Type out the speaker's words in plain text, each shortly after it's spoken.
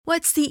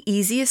What's the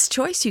easiest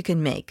choice you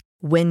can make?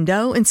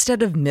 Window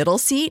instead of middle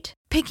seat?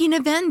 Picking a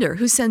vendor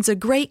who sends a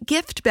great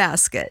gift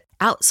basket?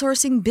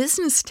 Outsourcing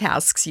business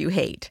tasks you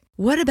hate?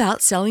 What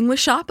about selling with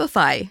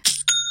Shopify?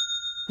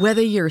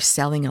 Whether you're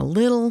selling a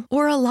little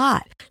or a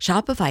lot,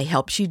 Shopify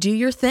helps you do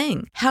your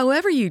thing,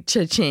 however you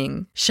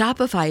cha-ching.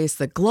 Shopify is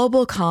the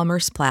global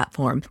commerce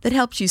platform that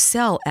helps you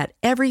sell at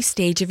every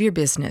stage of your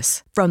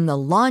business. From the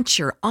launch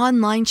your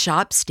online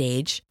shop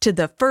stage to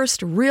the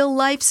first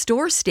real-life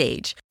store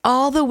stage,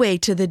 all the way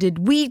to the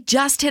did we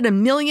just hit a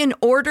million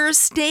orders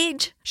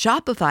stage.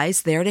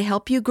 Shopify's there to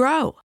help you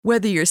grow.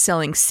 Whether you're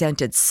selling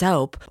scented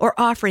soap or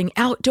offering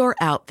outdoor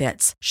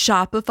outfits,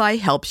 Shopify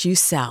helps you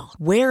sell.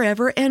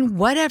 Wherever and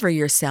whatever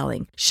you're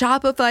selling,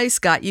 Shopify's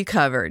got you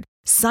covered.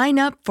 Sign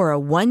up for a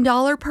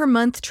 $1 per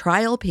month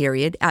trial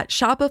period at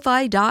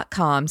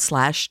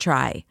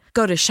shopify.com/try.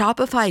 Go to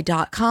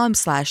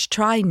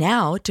shopify.com/try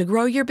now to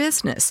grow your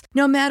business,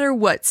 no matter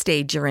what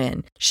stage you're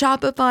in.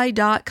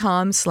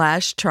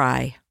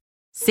 Shopify.com/try.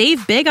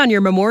 Save big on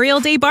your Memorial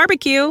Day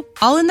barbecue,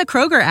 all in the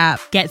Kroger app.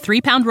 Get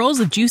 3-pound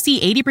rolls of juicy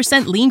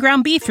 80% lean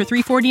ground beef for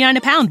 $3.49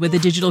 a pound with a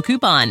digital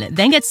coupon.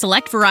 Then get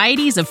select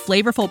varieties of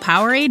flavorful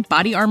Powerade,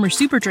 Body Armor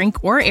Super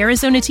Drink, or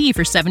Arizona tea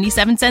for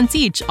 77 cents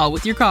each, all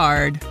with your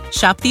card.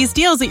 Shop these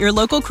deals at your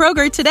local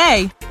Kroger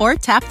today, or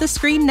tap the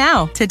screen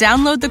now to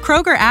download the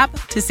Kroger app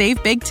to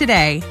save big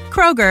today.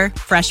 Kroger,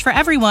 fresh for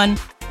everyone.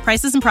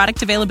 Prices and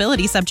product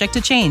availability subject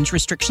to change.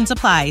 Restrictions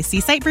apply. See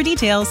site for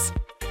details.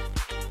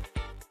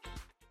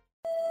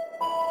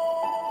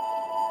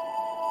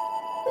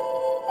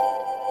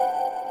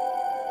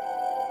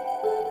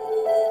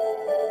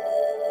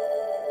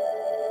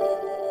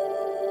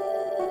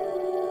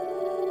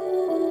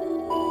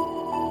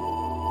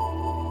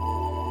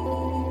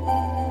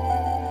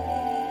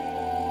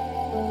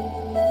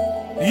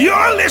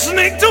 You're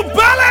listening to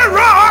Ballet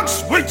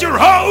Rocks with your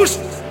host,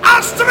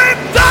 Astrid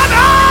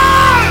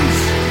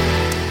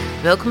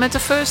Dannens! Welcome at the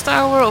first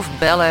hour of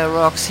Ballet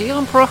Rocks here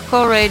on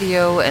Progcore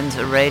Radio and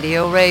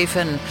Radio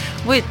Raven.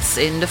 With,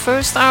 in the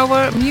first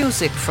hour,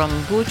 music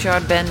from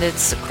Bootyard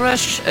Bandits,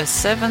 Crush, A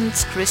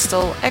Seventh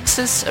Crystal,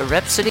 Axis, A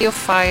Rhapsody of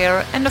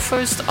Fire, and the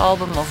first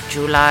album of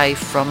July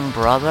from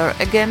Brother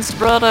Against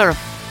Brother.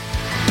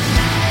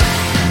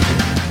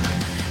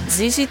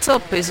 ZZ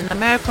Top is an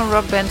American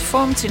rock band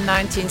formed in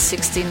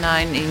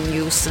 1969 in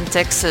Houston,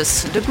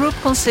 Texas. The group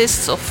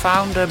consists of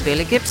founder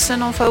Billy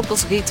Gibson on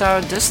vocals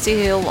guitar, Dusty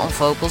Hill on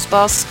vocals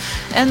bass,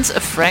 and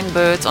Frank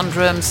Bird on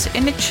drums.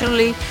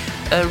 Initially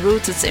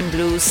rooted in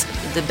blues,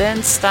 the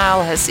band's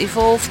style has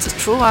evolved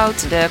throughout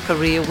their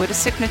career with a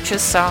signature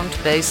sound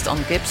based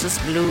on Gibbs's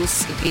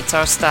blues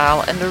guitar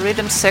style and the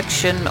rhythm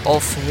section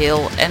of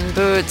Hill and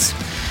Bird.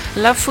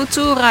 La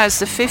Futura is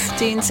the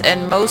 15th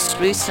and most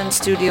recent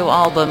studio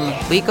album.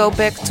 We go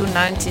back to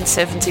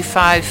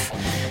 1975.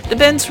 The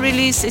band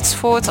released its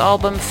 4th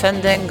album,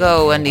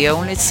 Fandango, and the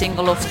only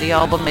single of the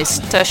album is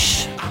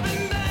Tush.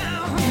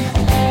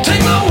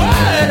 Take my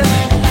word,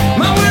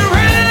 my way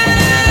round.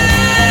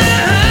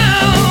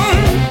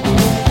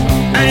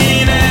 I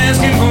ain't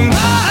asking for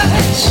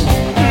much.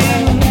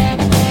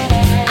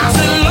 I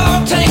said,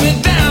 Lord, take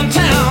me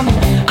downtown.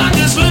 I'm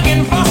just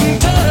looking for some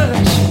touch.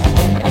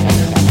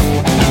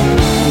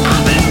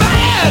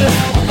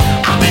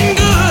 I've been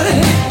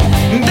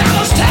good,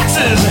 Dallas,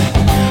 Texas,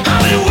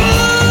 Hollywood.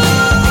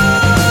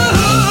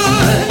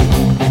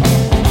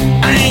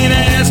 I ain't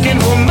asking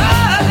for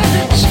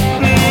much.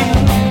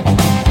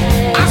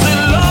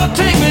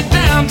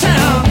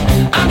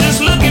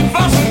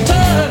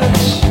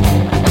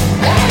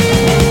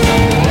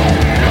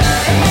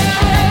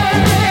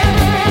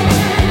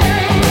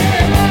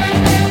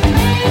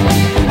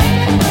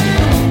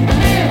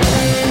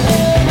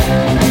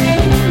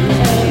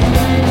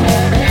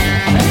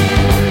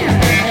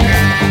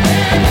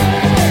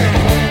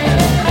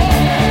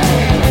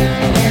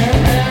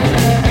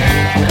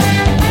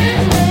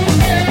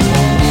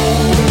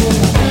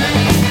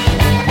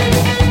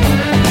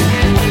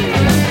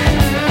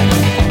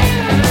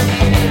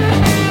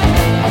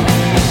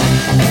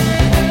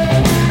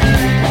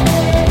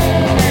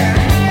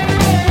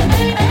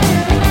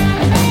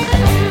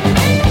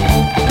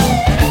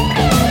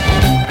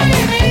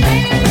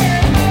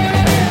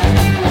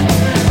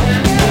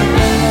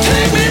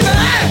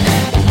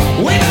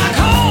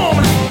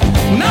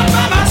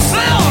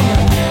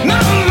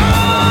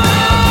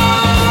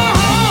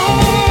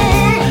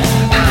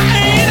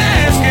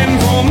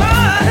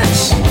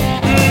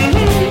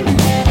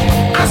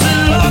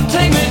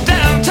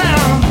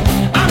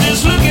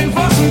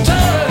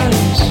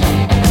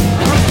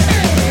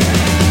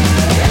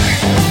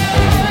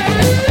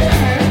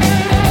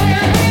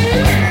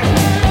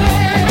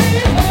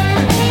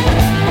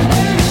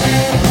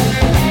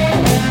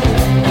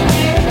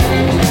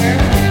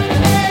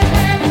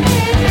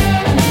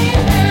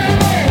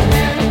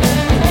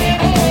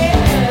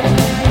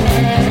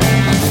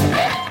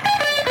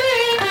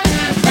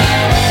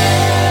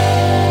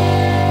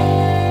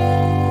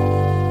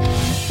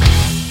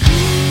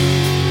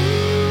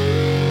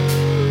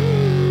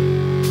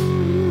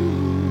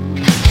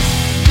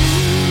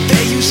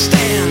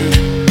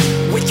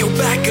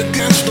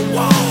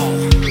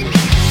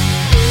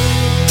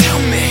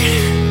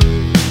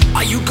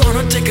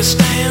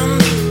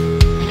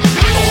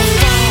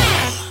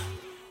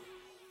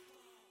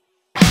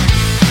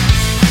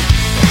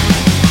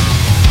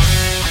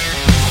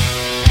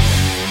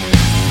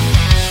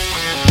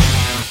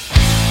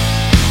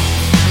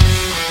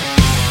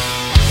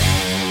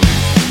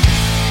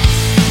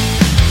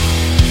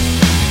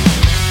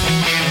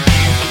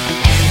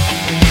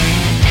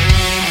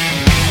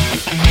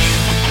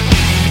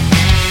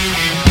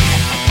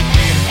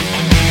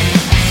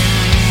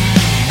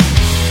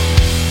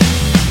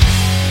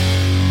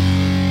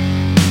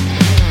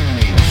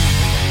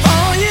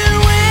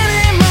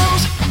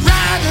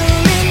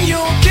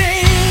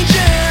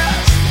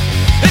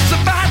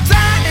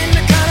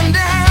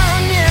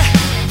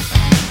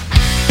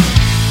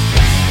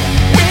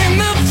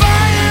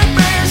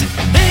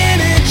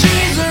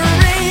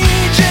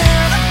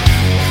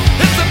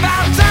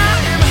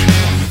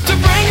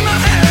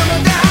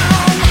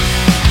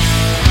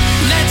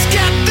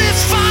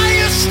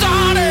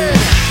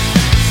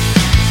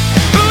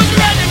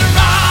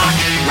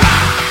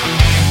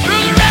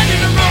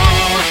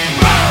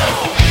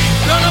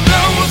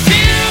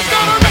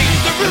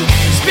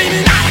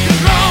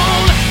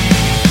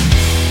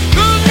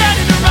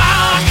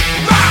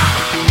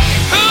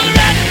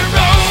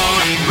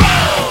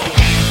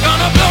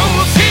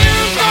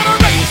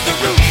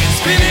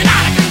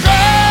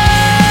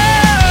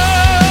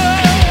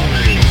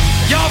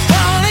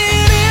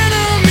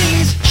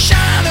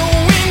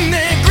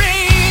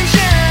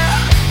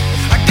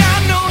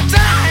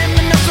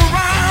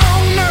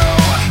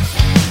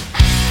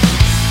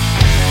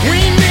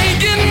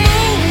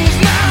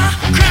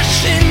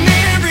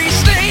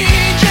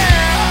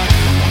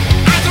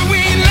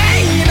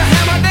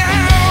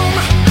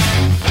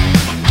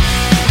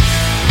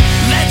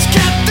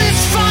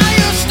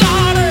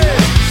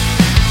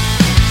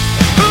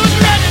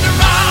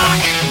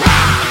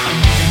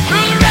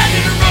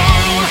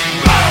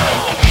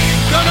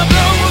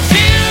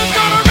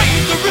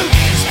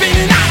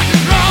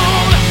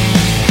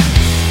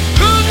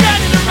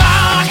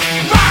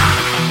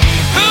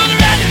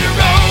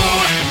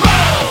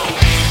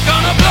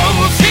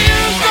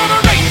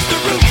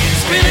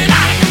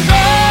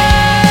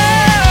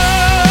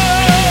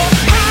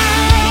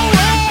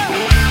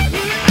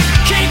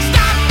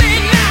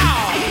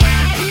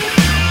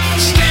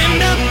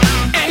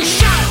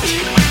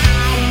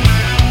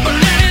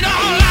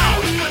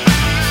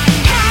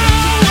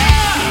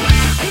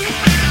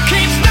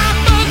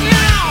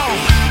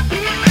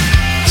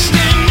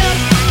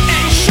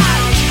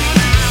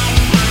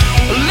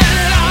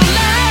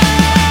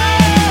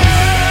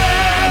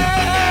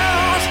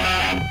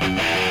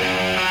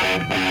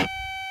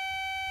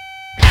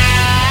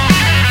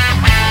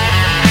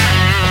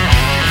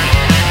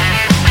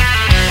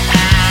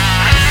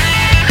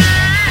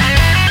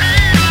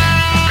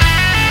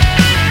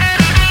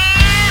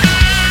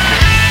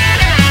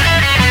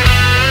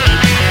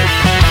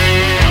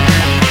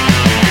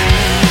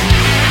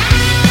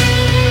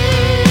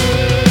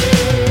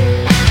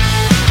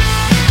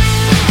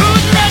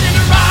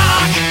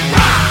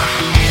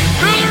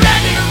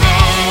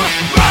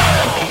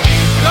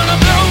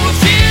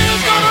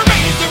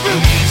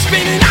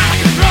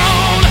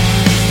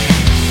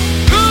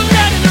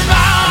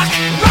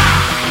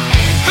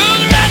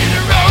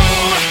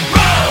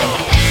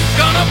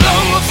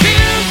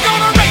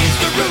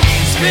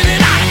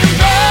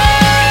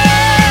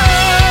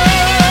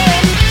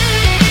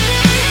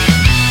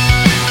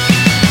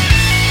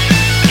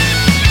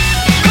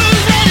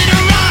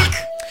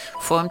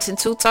 Formed in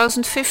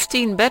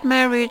 2015, Bad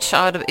Marriage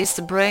is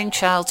the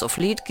brainchild of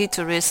lead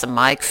guitarist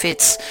Mike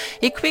Fitz.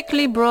 He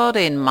quickly brought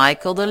in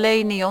Michael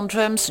Delaney on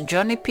drums,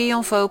 Johnny P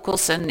on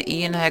vocals and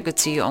Ian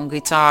Haggerty on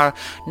guitar,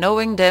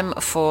 knowing them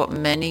for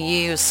many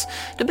years.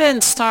 The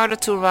band started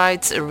to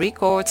write,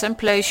 record and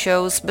play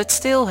shows, but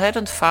still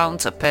hadn't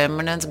found a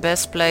permanent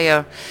bass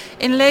player.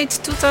 In late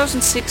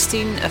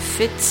 2016,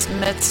 Fitz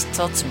met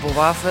Todd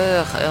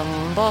Boisveur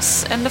on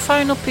bass and the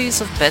final piece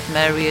of Bad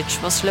Marriage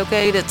was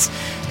located.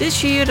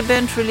 This year the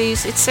band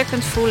released its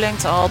second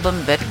full-length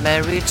album Bad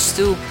Marriage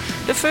 2.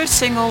 The first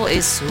single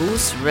is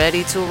Who's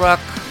Ready to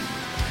Rock.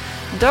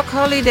 Doc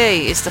Holliday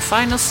is the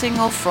final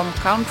single from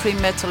country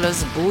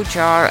metalist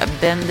Bojar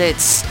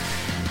Bandits,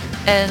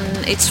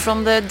 and it's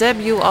from their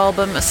debut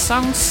album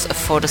Songs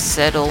for the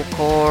Saddle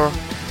Core.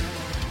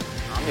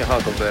 I'm your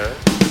Huckleberry.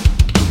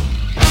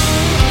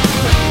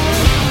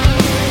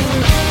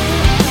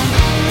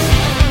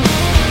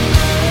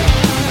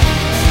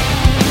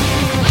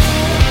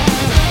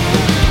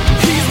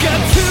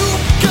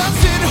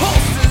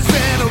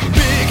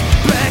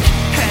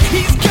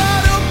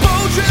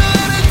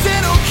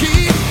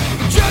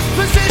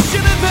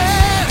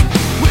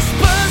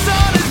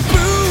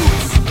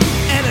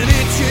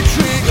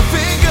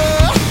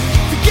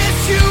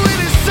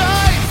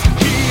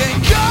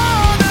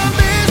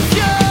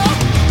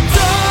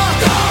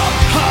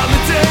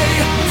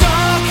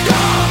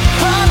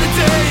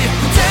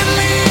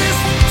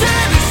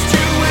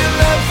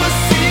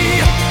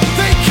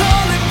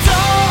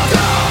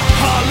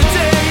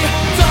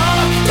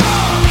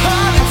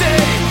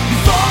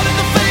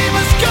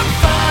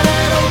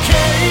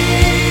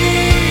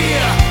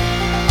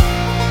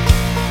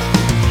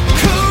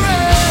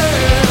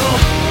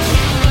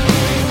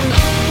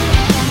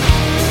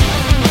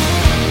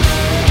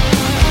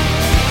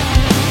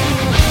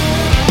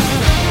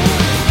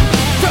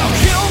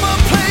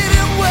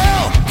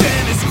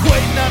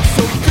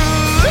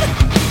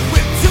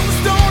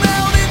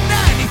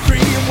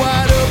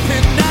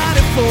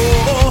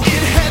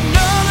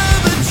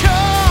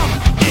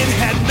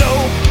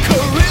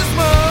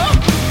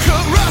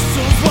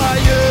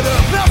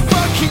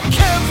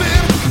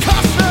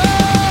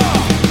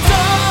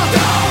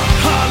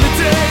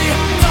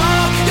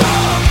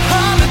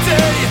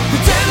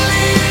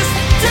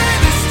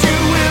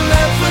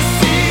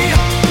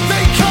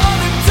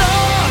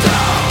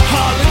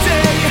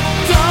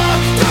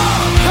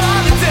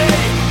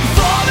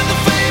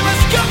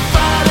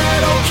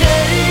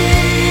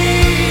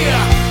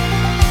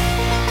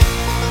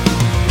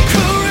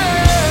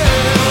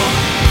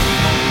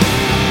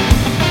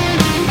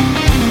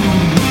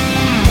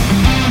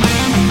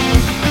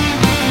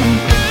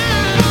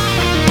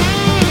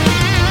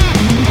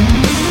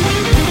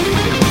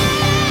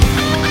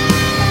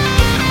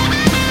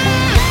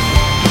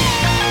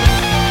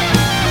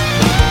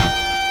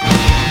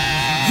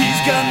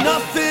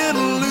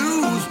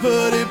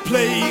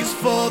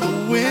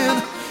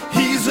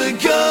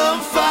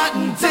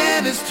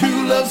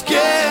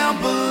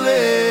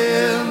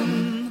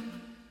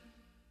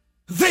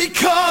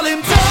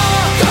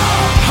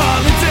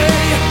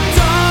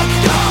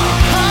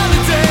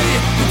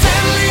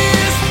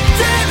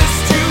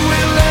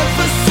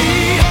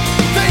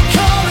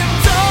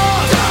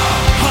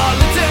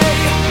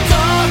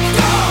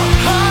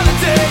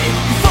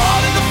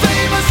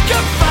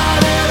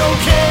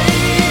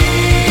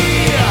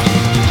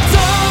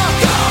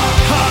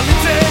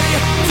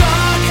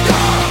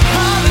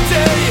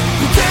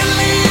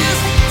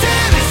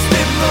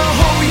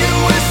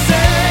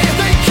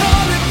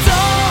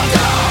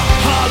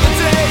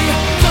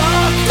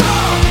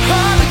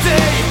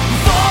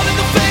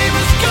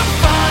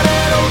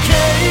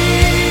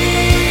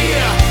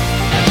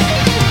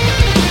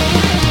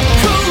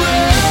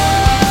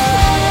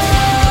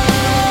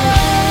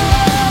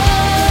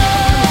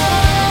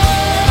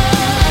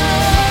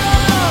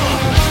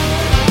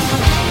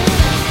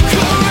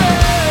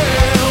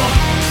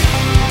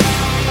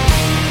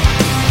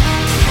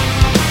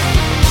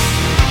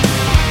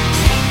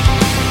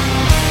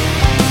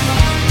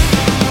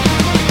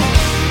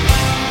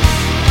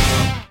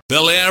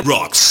 Bel Air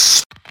rocks.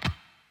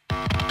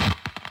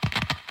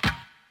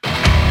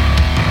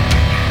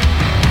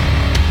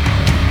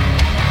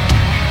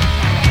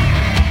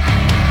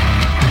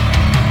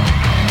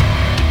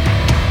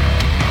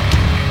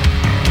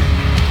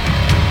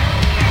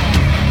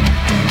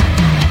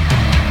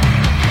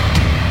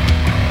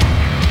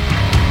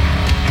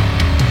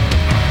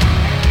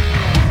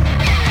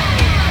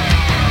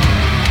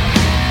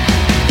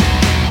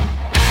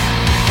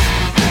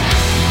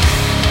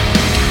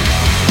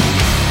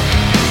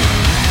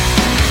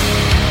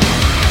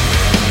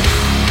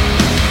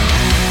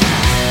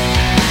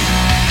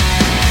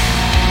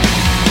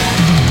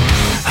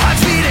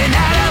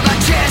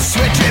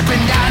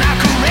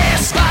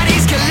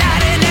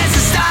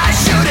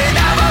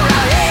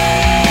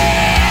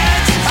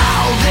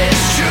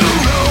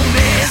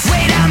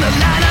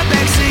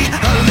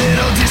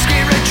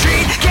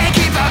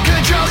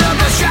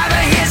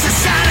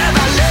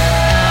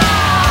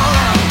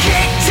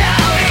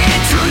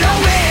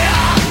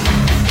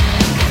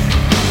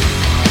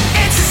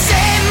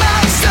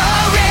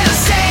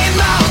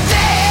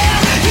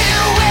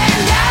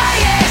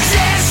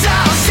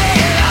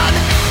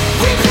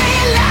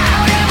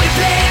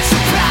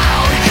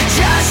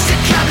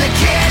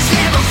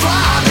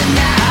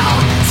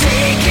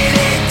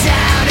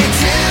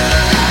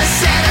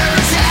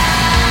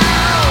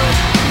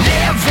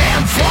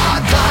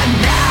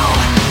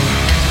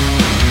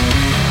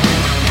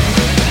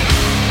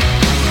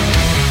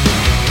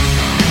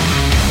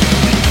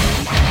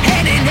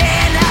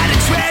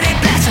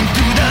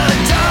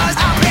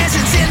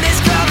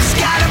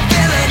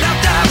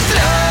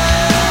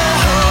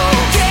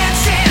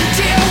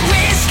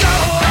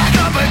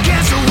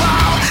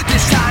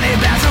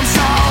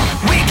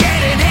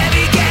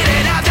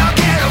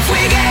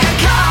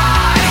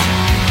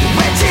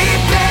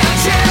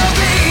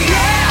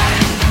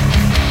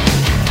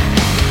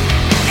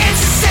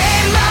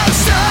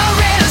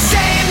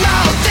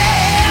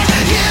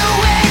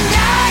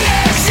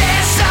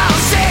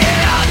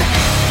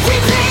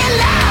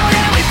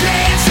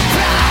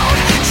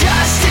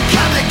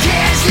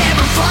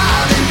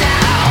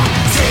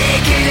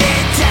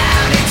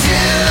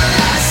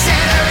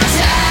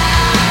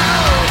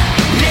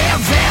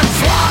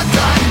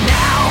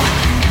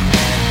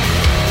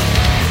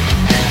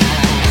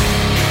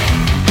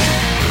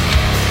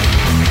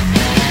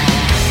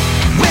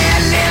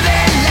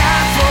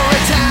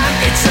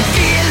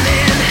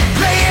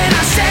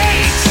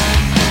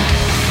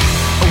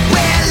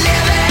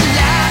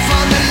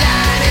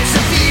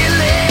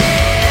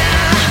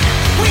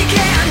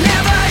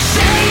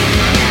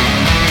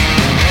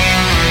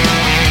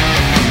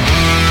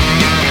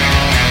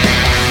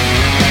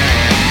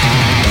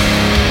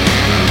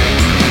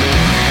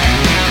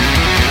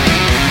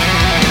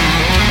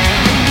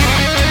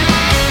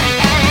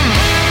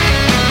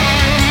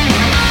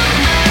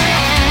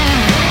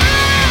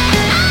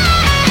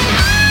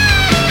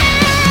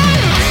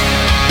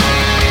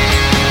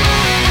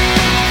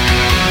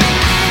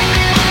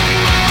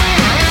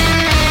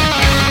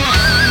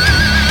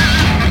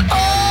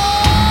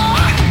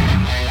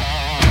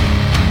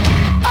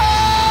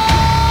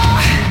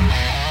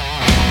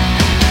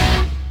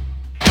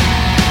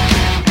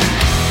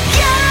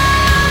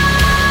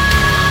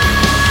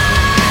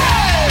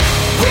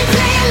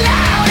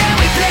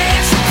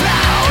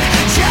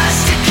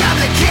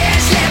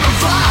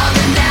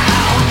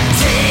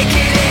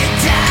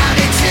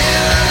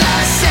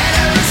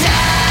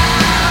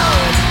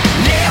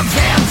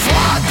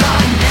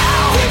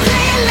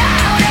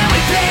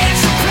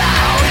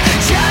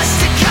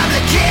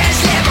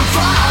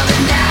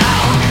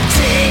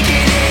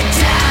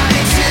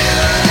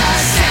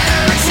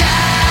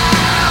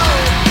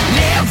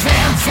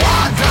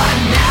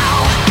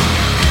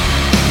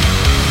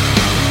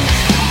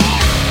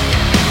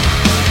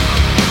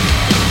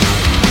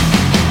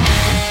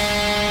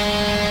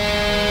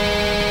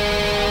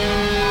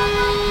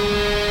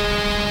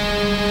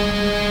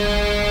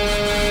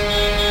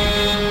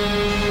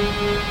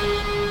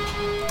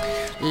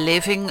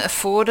 Living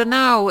for the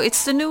Now.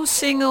 It's the new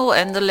single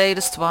and the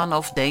latest one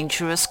of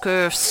Dangerous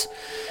Curves.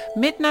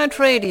 Midnight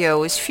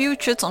Radio is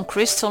featured on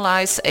Crystal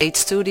Eye's 8th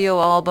studio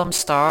album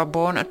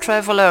Starborn a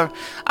Traveler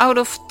out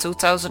of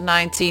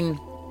 2019.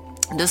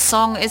 The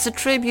song is a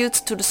tribute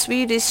to the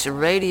Swedish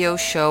radio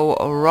show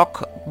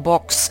Rock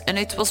Box and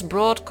it was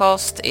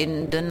broadcast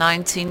in the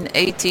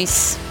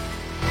 1980s.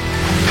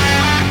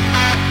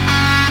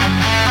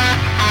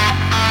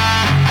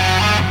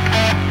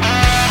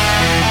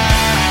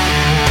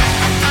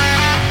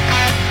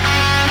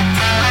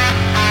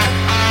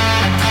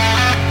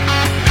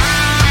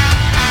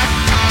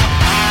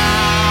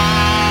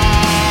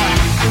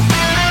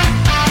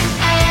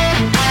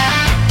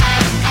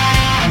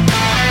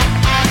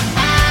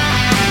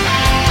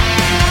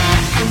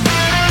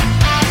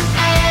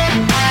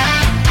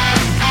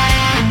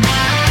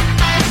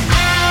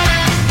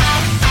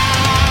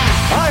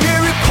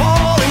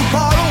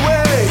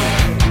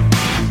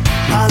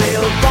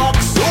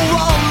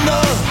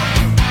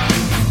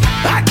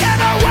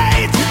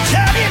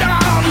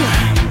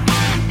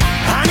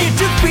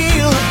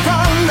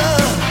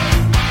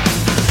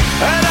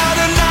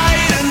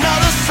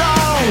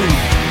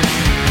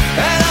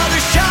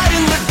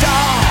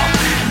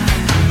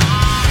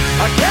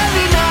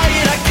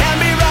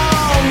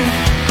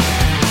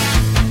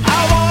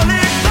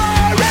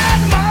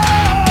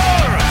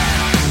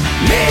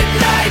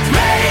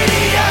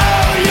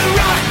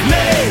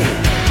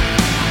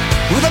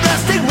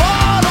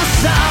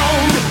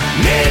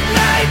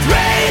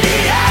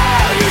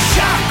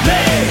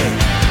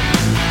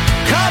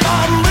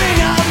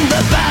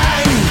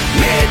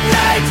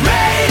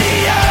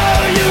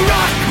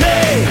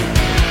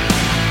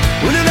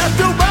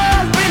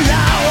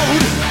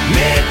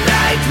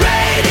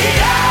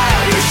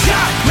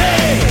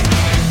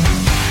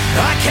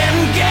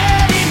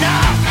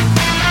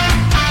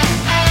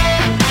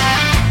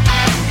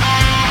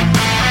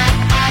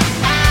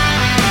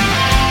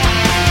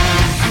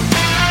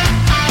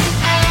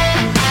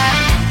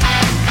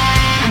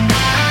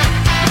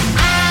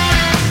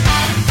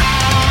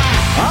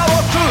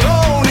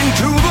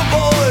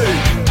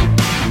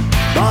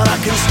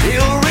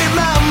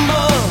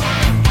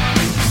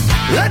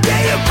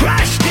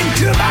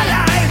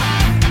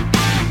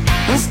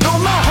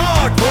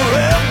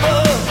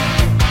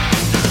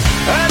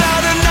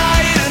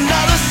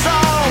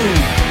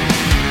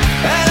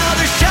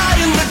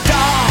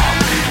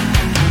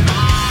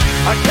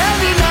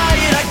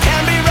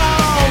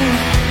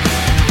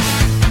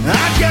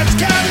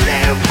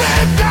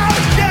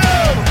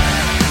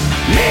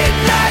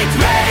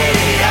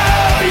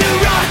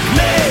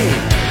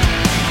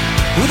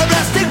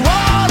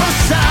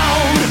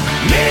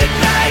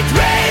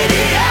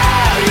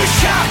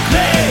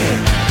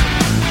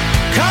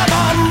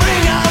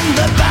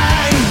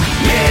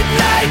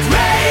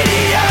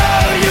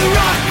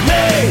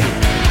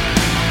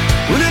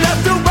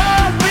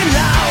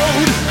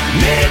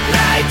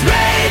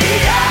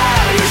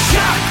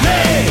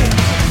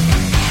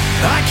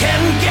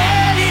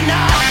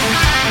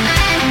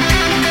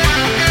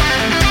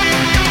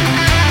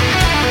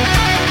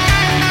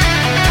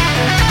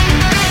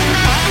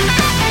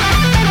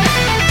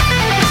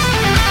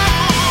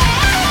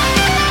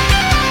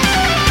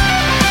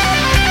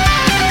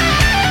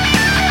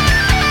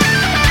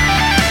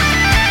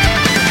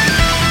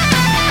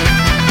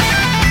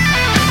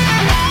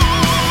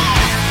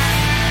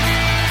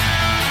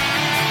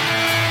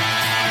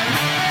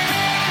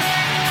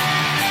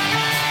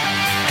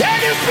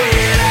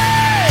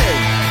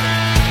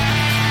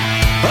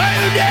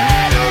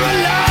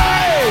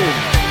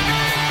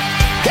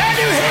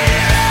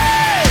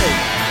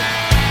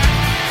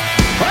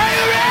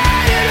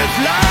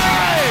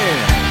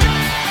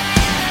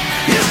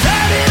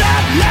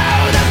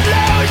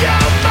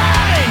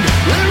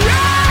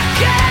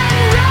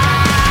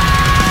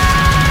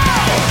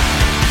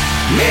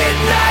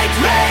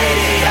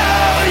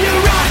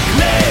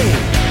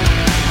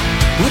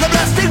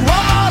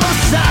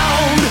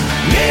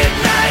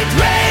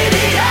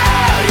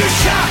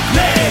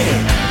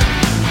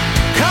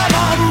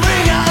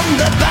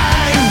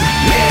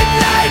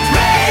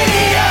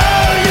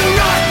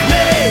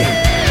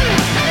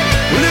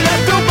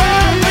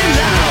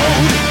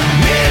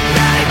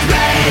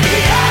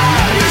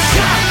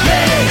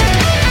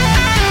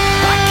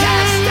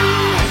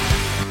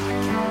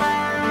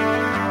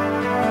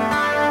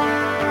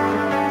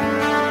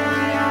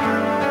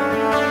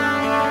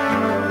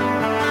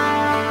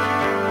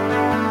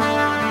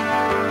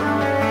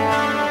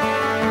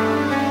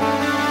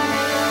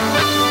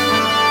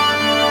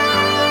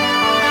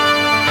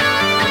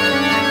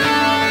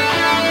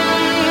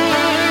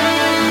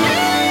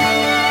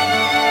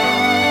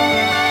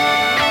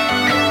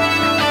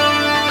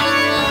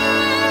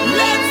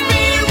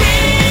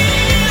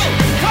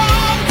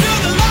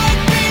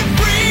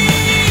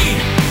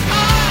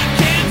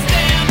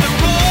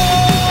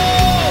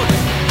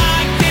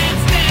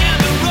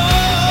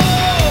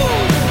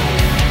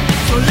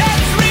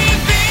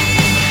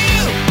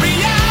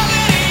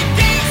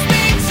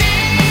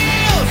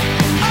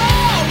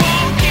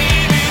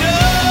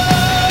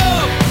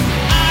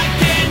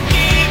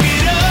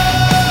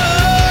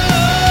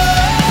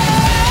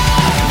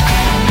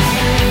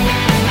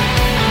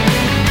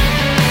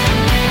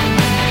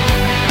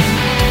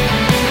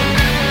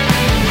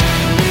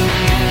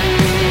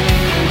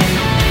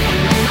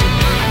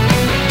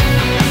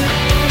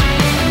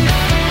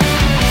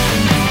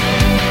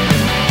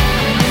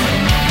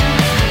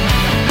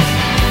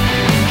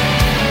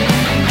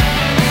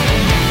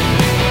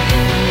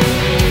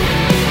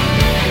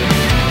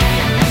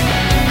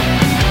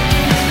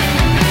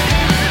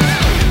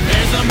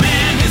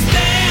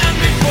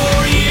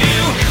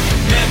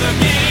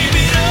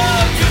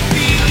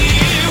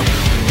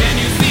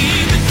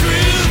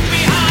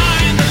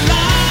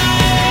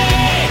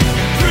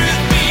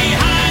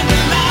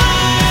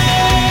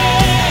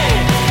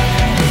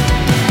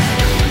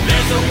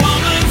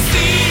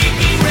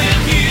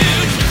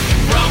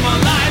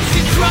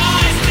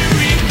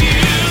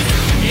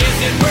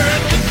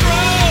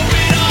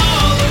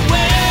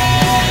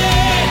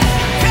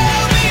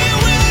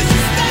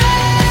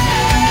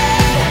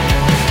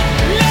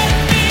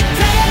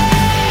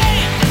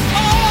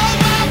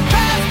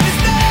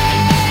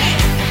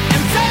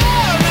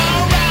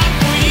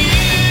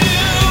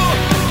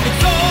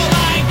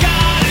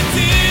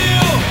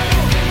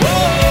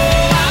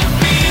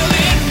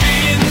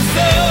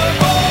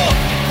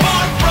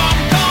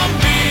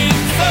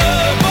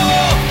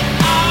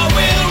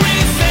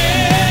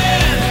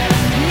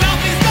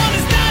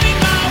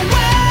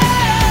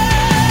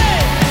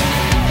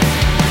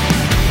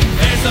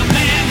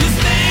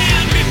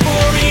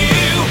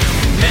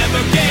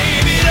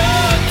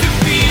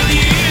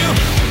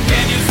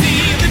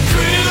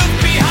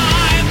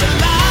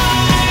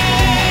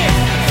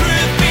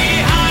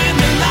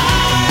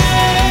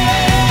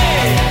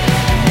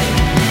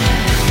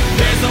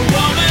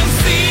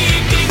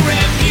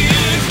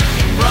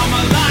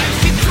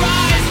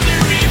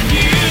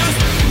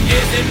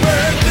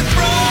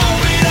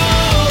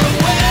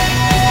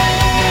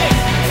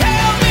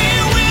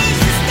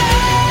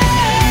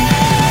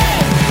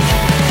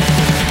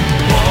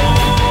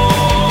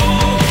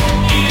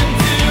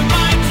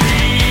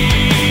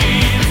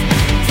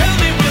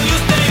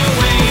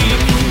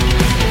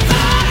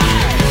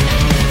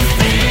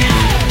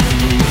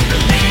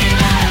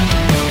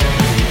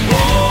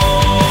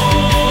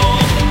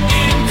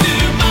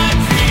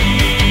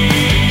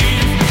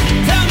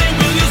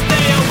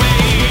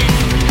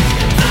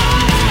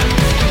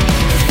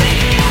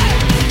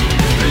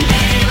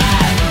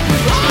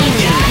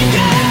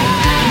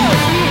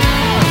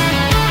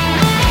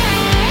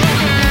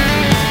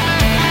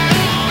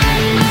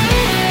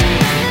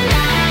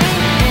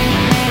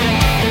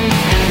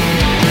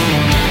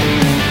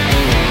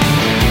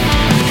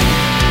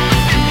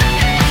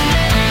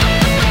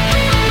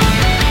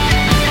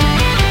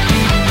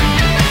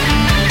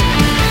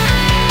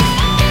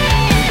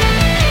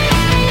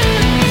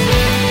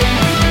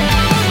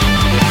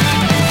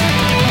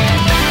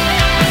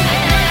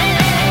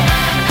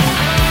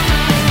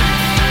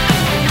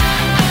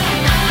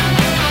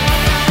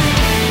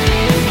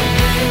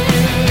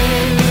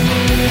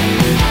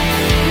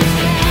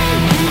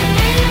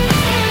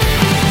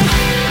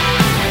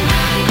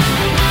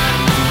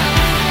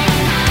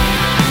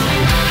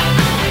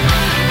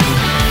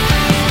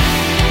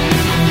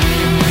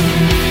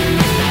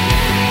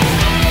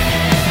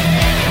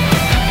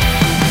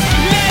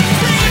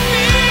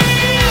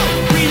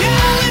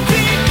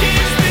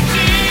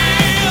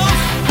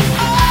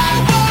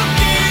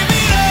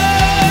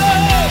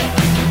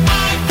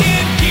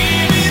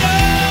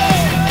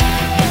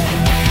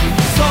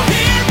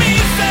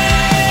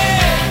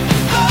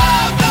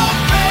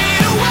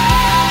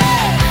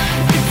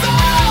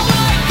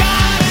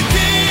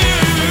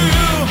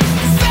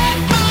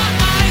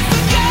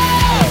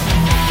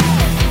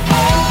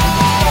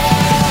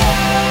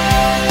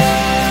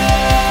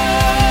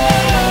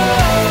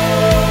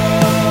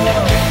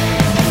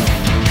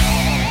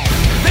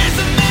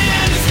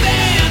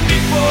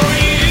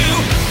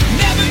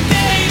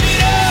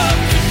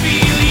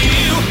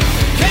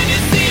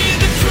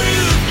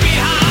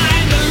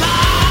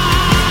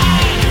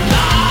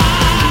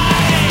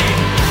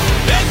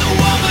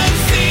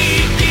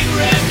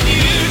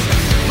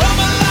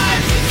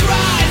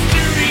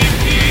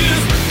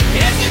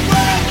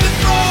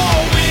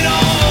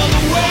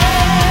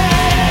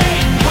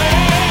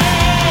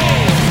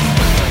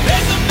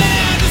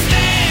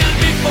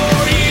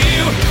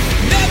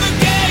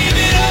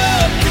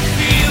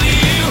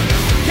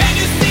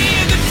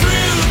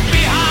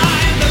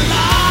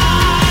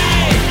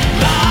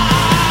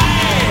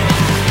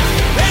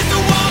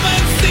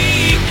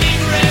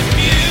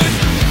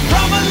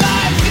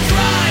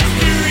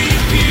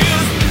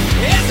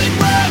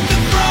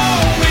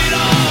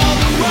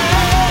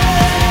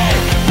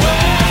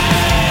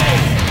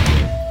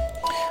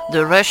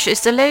 The Rush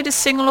is the latest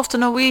single of the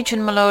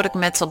Norwegian melodic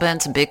metal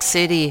band Big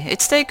City.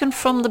 It's taken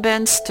from the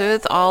band's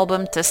third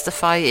album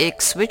Testify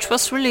X, which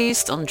was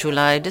released on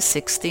July the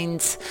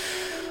 16th.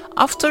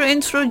 After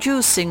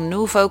introducing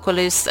new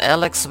vocalist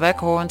Alex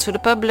Waghorn to the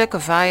public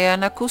via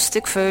an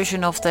acoustic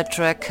version of their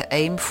track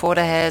Aim for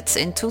the Head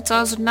in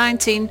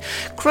 2019,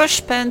 Crush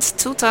spent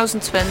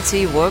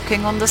 2020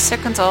 working on the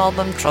second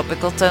album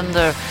Tropical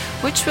Thunder,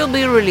 which will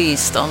be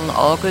released on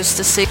August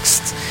the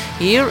 6th.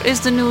 Here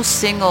is the new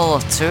single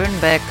Turn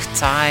Back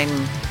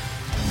Time.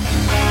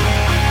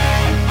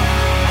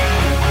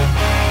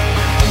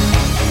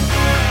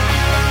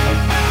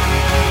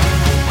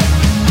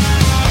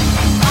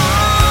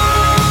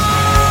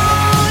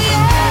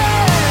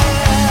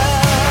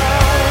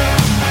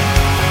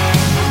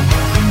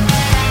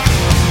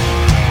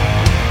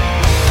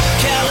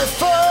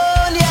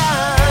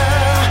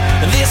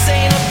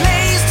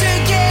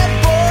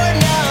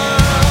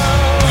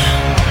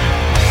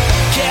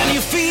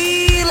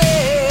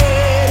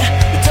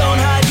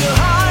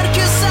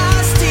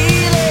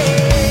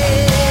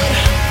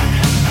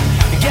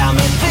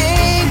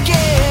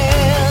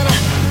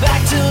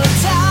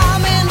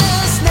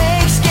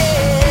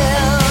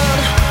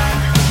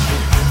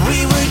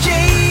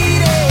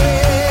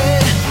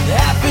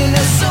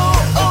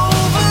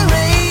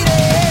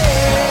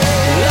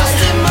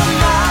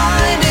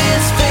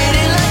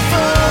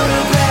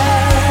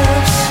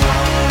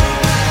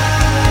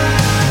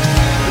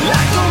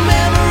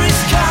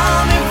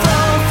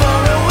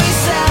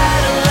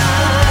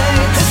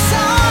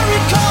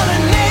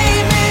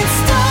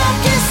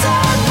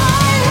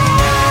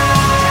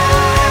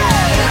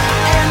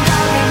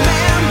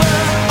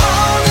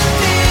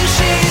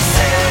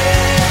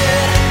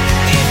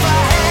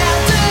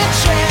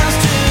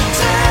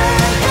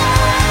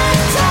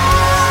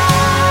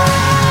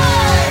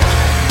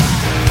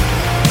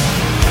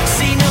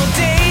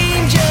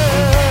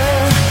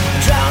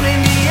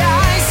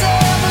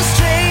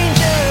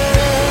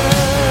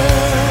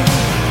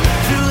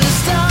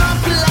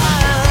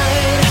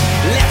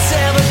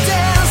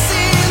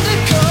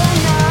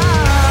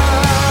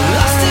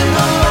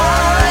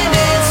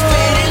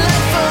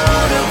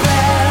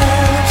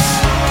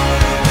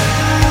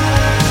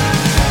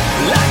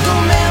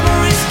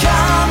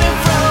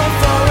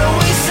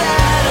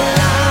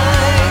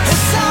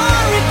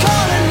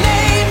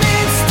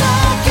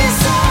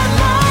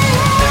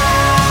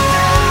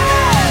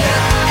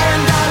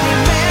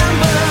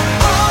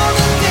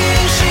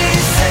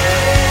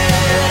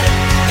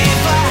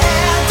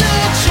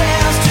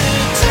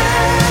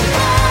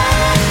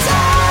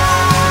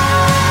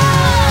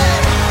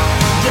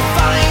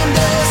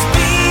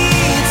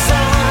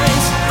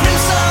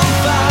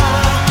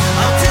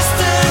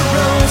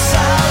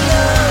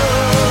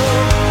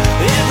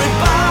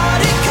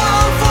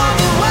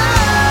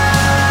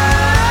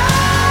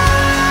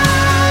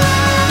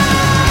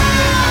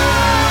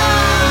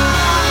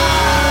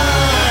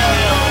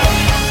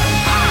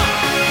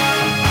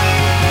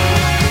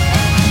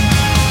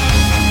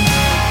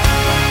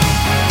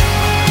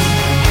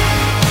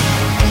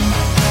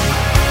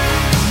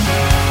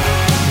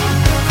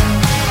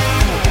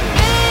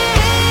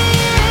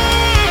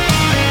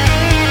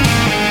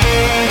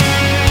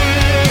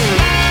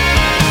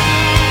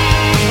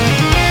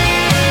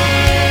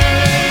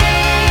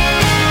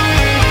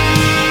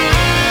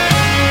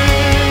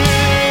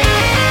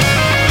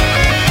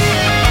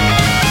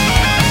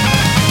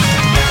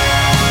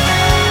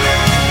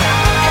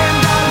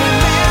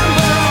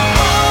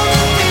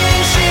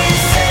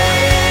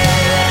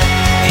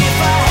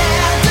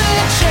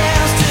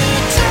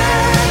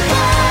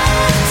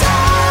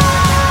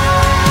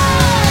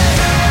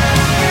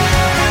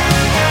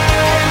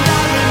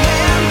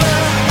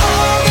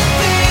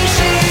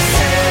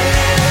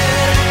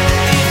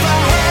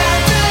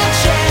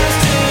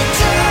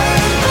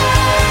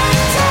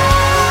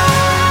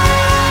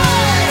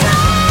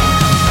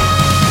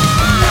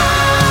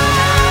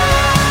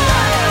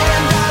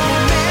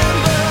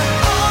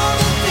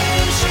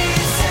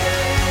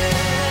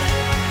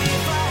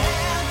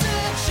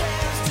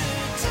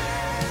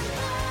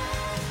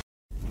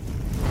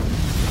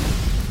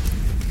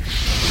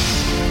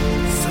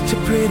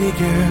 pretty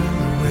girl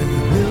with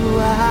blue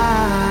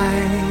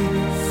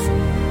eyes,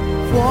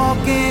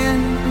 walking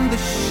the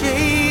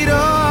shade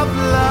of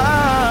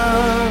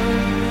love.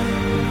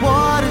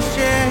 What a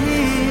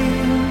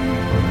shame.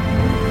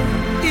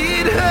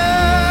 It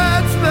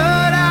hurts,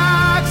 but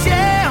I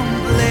can't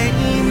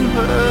blame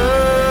her.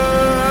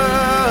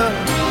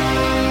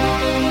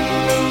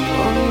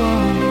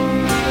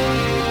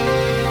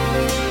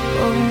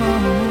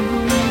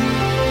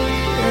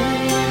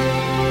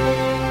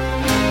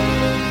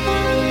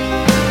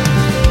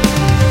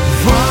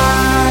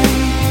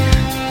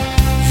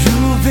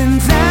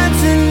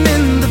 Dancing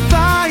in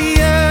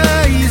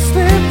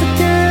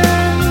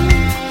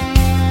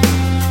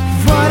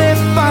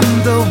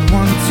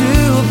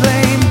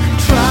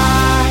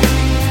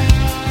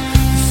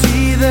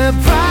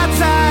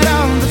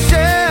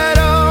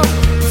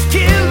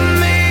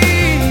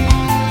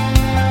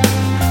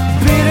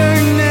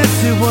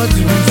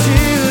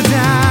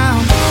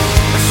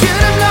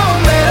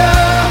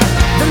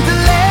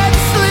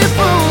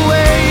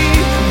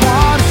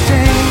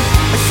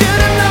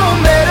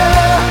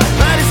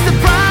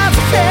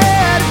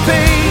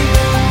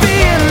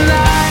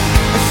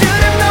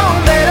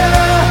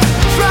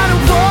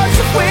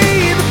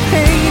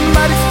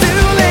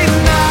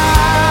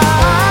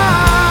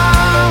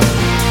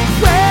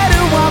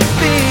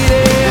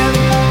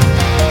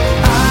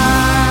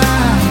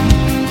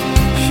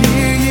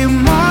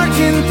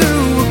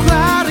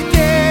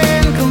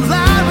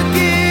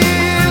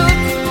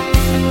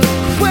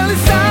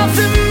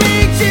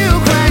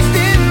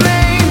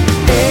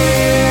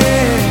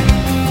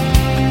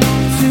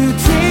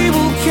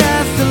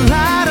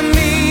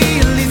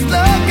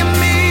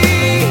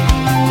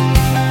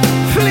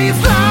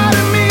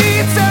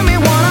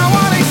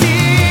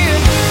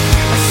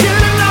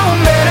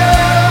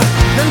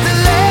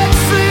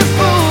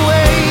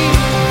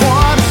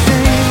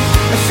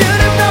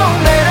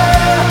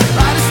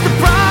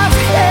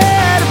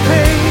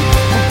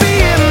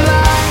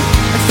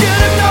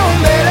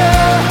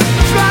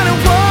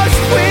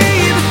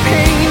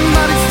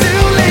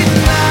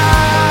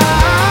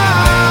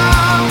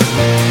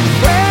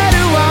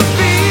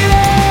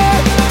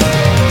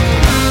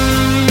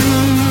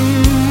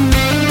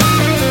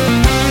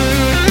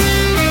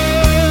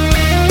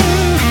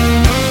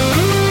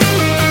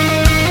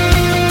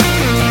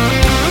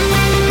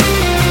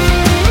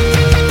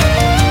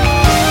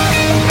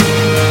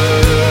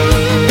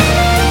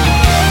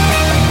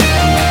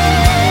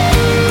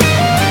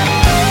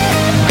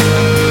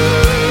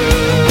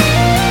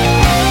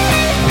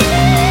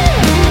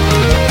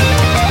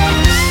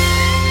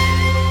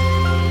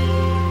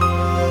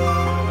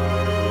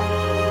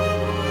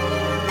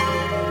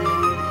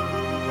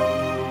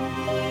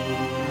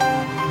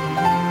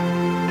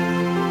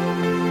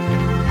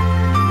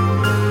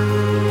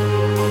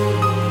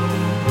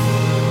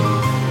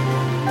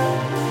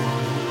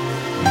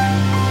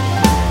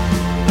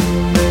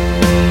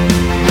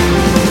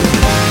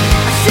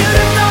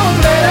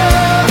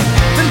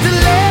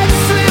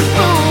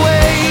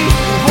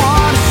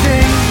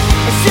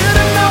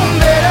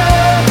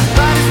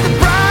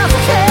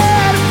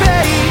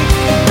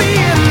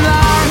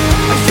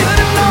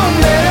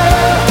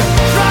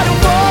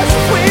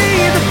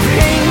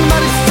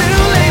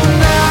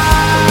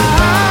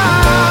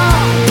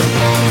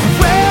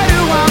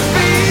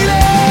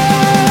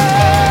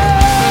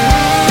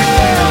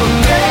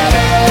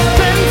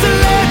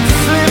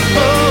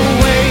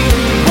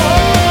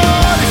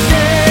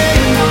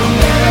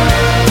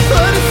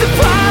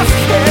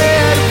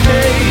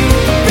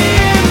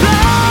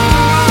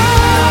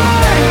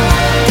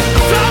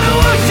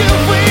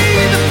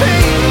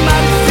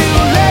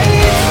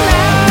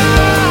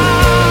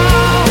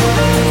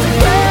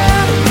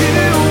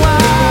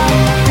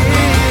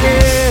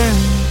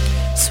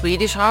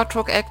British hard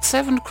rock act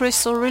Seven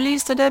Crystal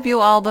released the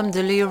debut album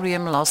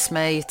Delirium last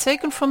May.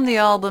 Taken from the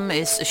album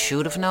is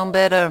Should Have Known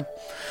Better.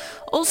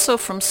 Also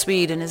from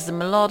Sweden is the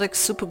melodic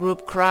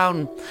supergroup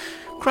Crown.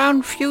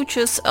 Crown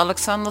features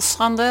Alexander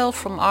Strandell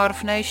from Art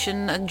of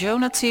Nation,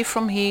 Jonah T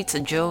from Heat,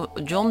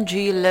 John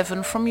G.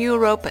 Levin from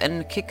Europe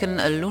and Kikken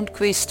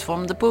Lundqvist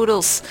from The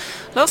Poodles.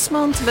 Last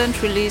month the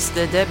band released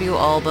their debut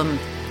album.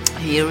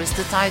 Here is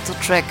the title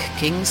track,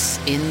 Kings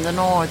in the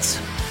North.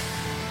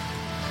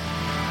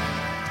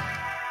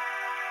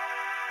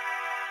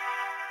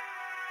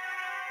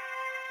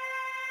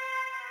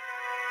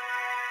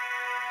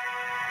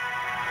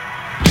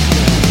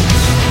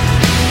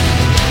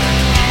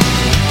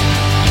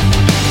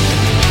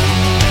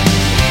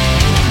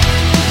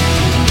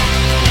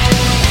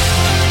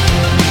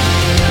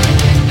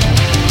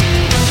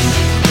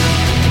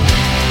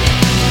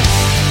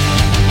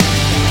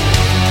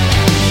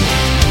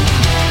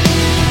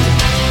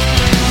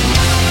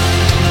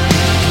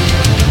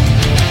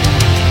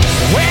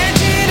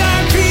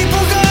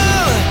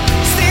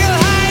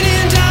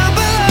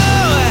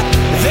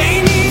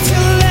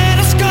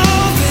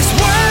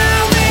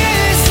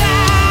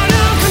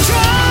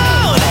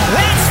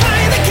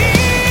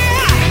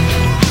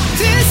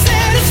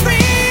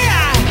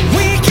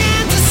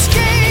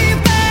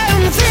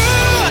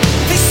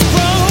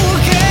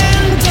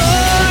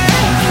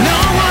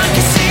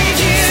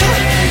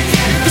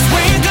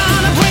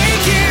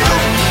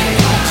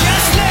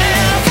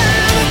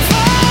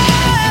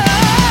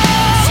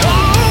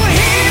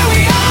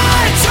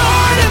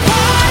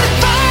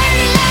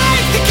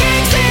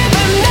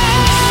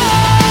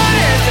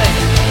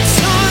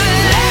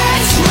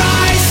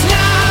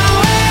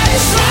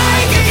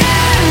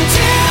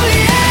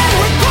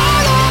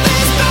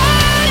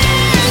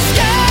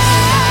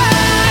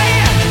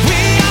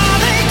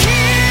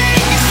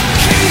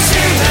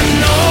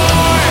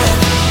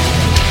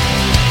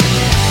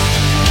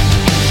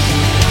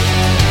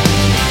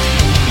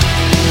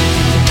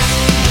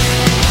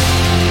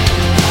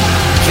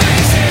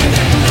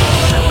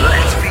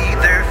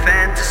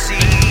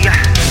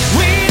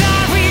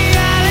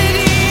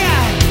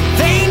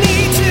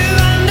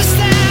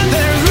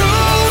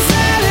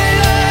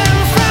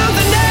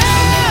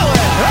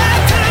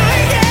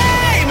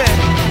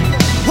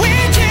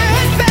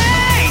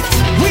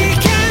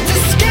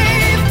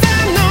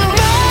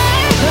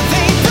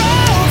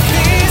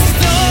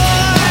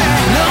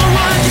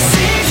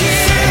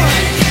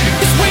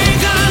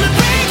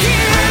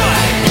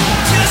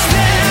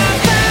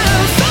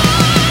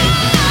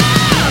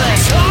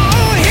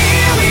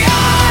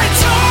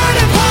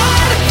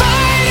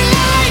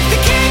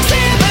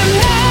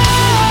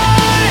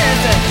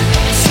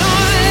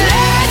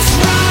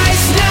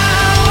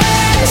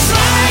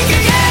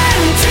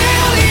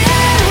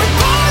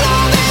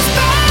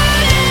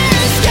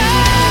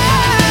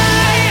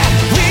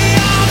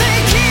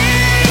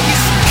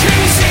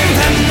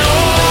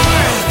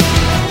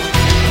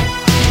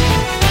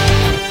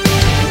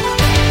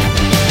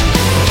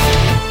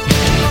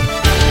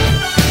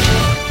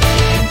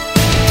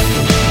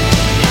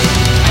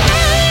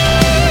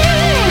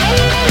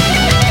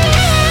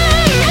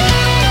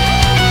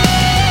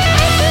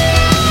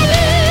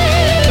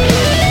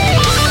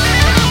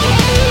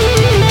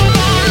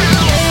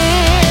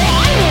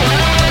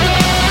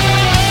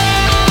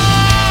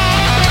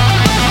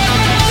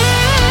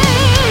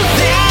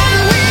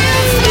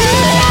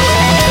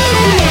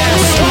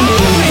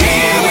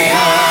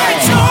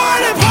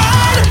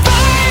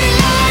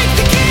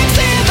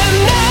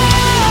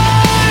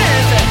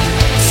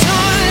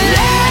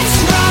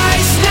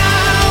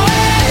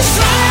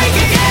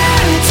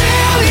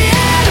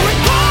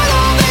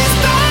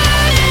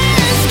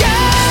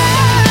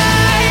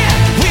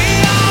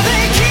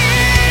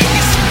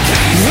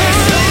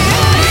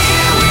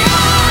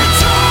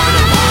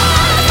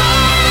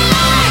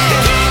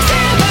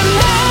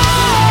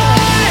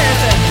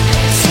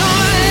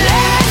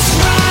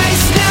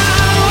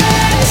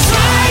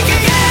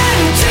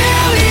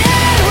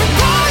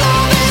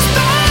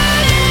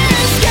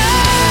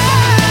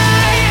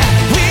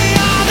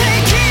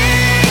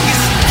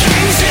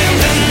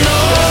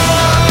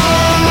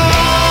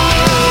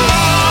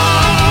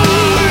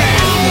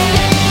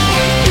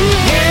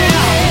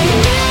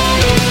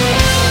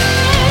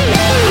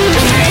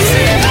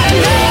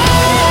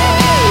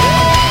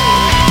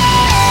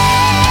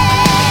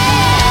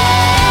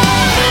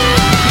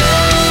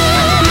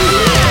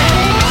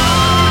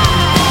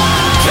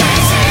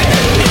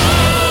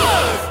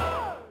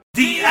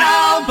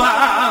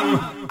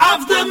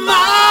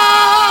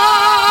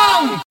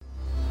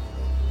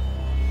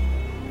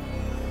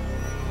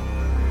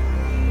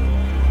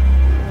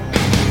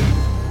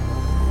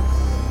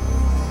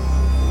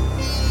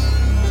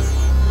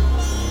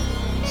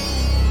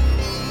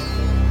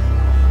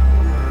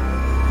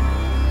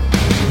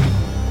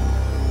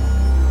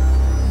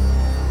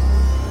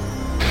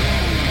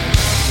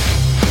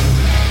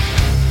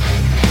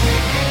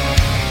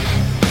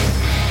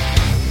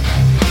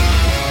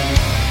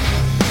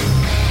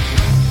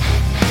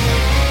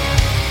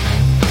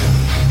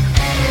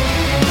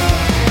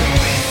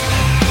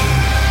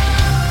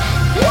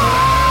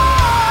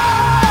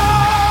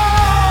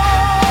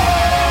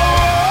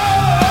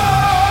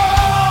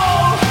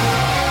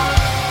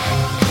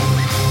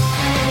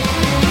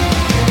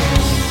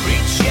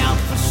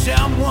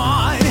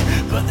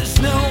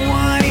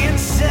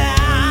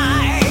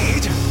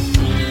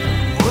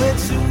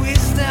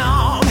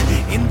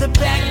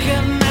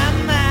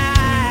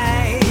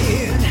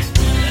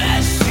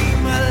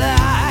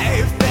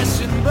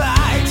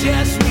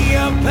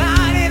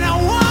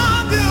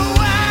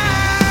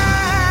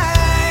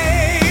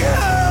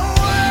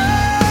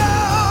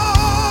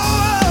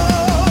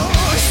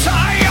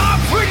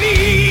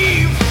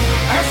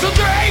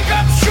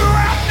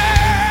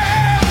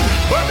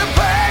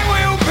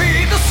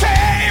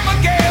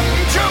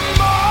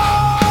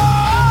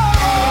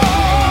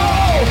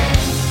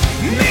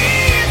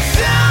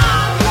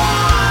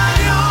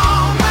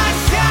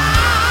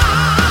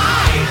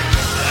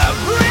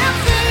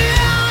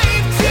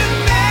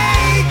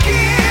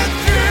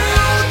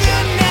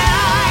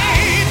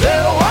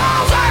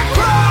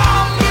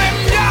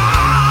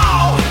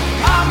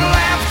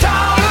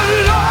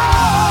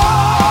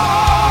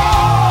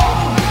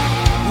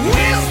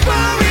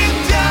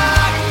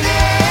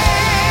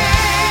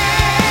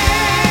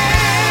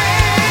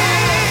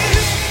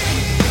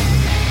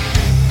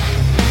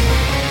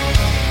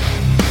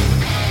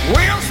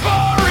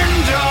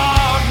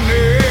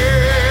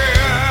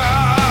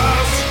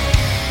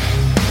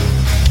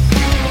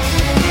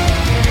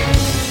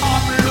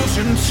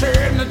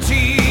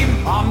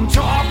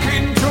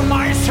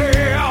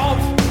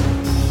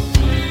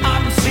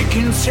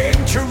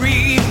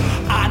 century.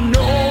 I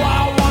know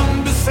I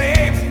won't be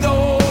safe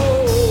though.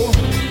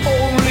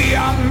 Only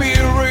a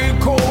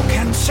miracle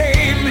can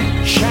save me.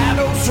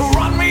 Shadows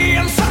surround me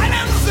and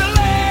silence the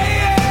lane.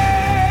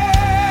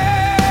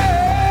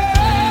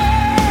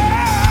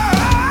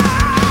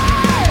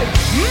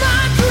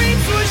 My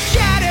dreams were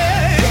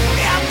shattered,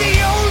 and the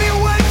only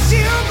way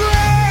to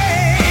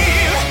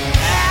brave.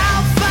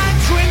 I'll find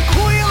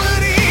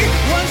tranquility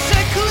once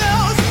I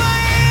close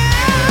my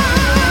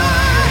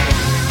eyes.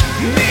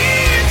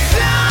 Need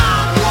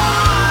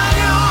someone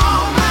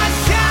on my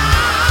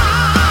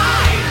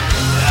side,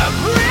 a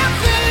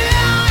breath of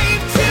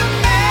life to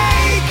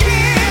make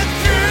it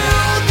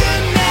through the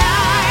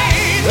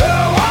night. The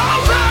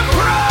walls are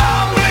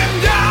crumbling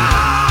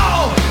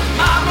down,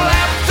 I'm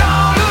left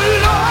all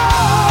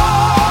alone,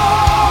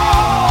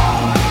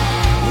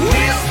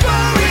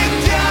 whispering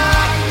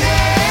darkness.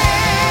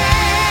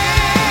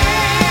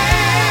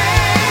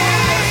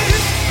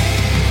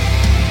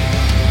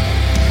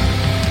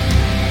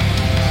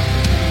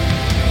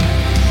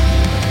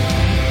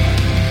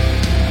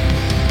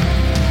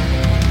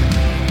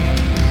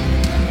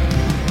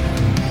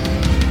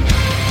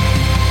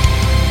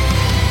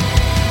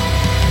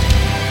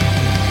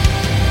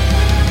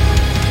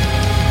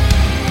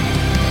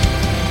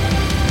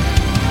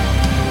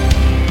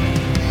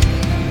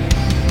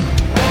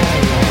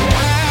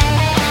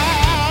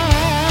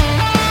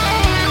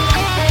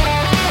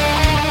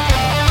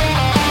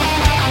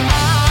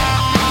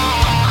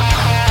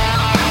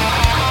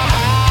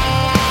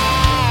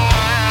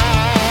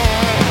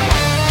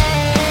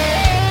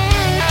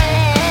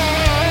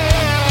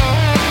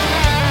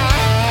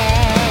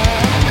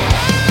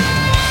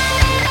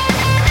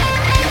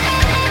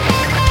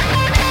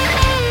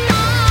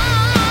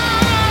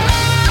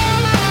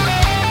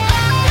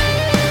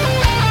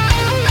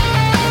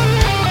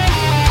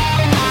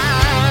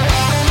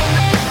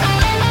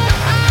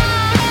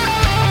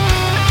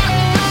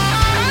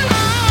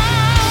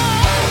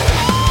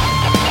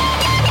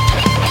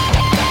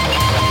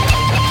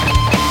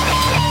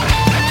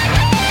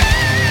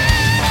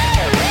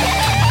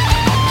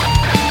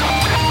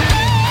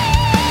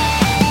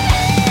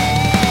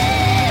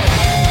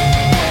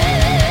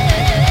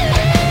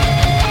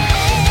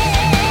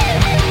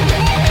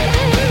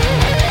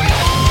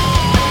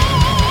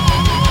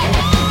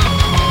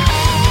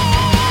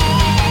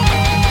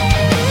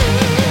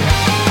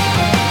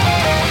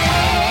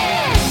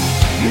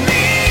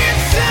 Need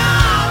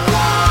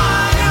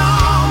someone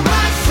on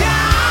my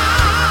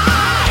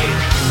side,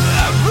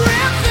 a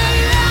breath of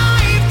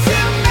life to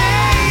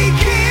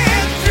make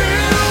it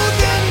through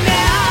the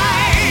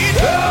night.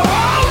 The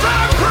walls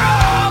are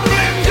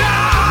crumbling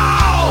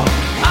down,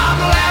 I'm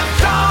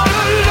left all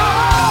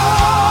alone,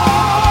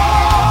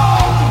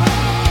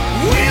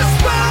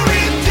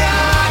 whispering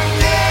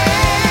darkness.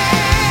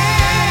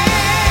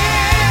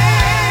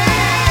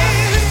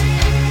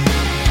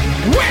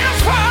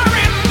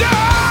 Whispering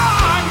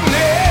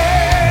darkness,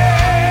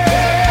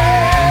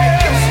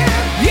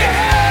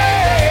 yeah.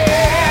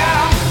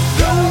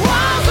 The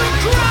walls are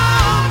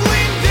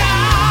crumbling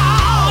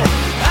down,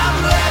 I'm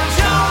left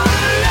all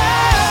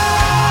alone,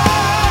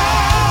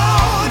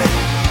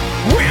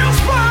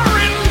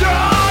 whispering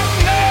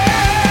darkness.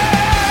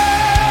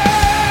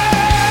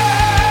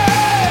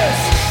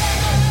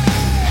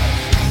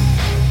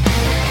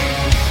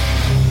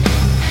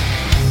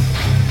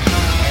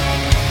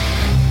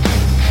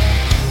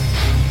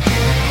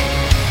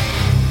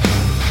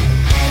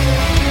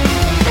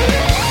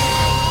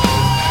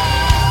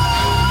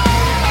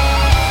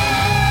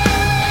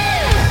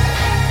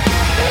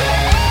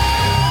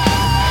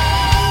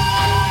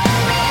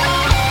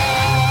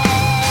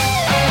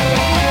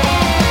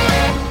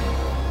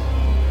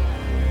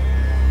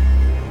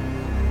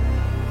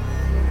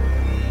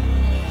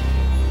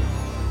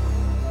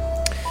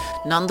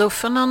 Nando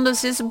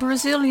Fernandes is a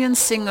Brazilian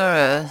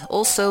singer,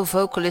 also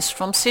vocalist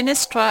from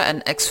Sinistra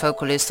and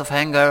ex-vocalist of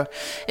Hangar.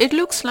 It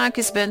looks like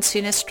his band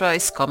Sinistra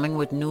is coming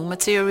with new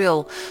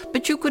material,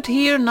 but you could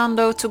hear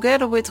Nando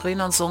together with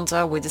Renan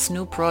Zonta with his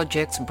new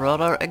project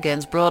Brother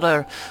Against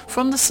Brother.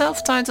 From the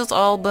self-titled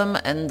album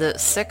and the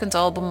second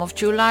album of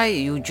July,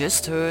 you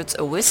just heard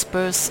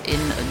Whispers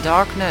in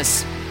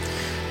Darkness.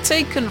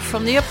 Taken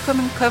from the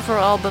upcoming cover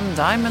album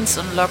Diamonds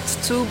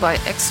Unlocked 2 by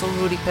Axel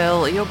Rudy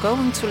Pell, you're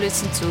going to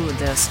listen to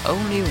There's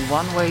Only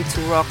One Way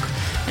to Rock,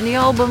 and the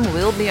album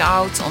will be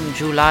out on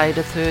July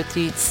the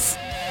 30th.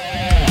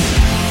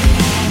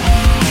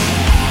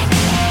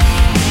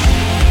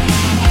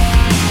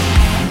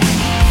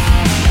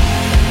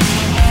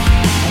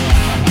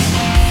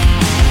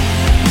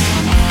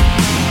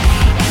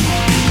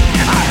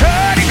 I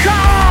heard it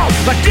called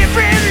by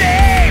different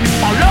names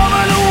all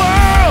over the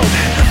world,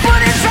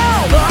 but it's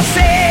all the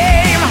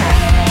same.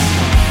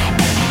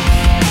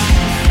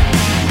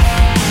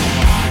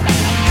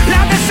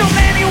 Now there's so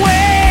many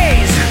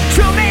ways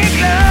to make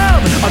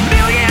love, a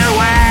million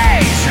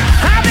ways.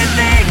 I've been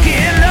thinking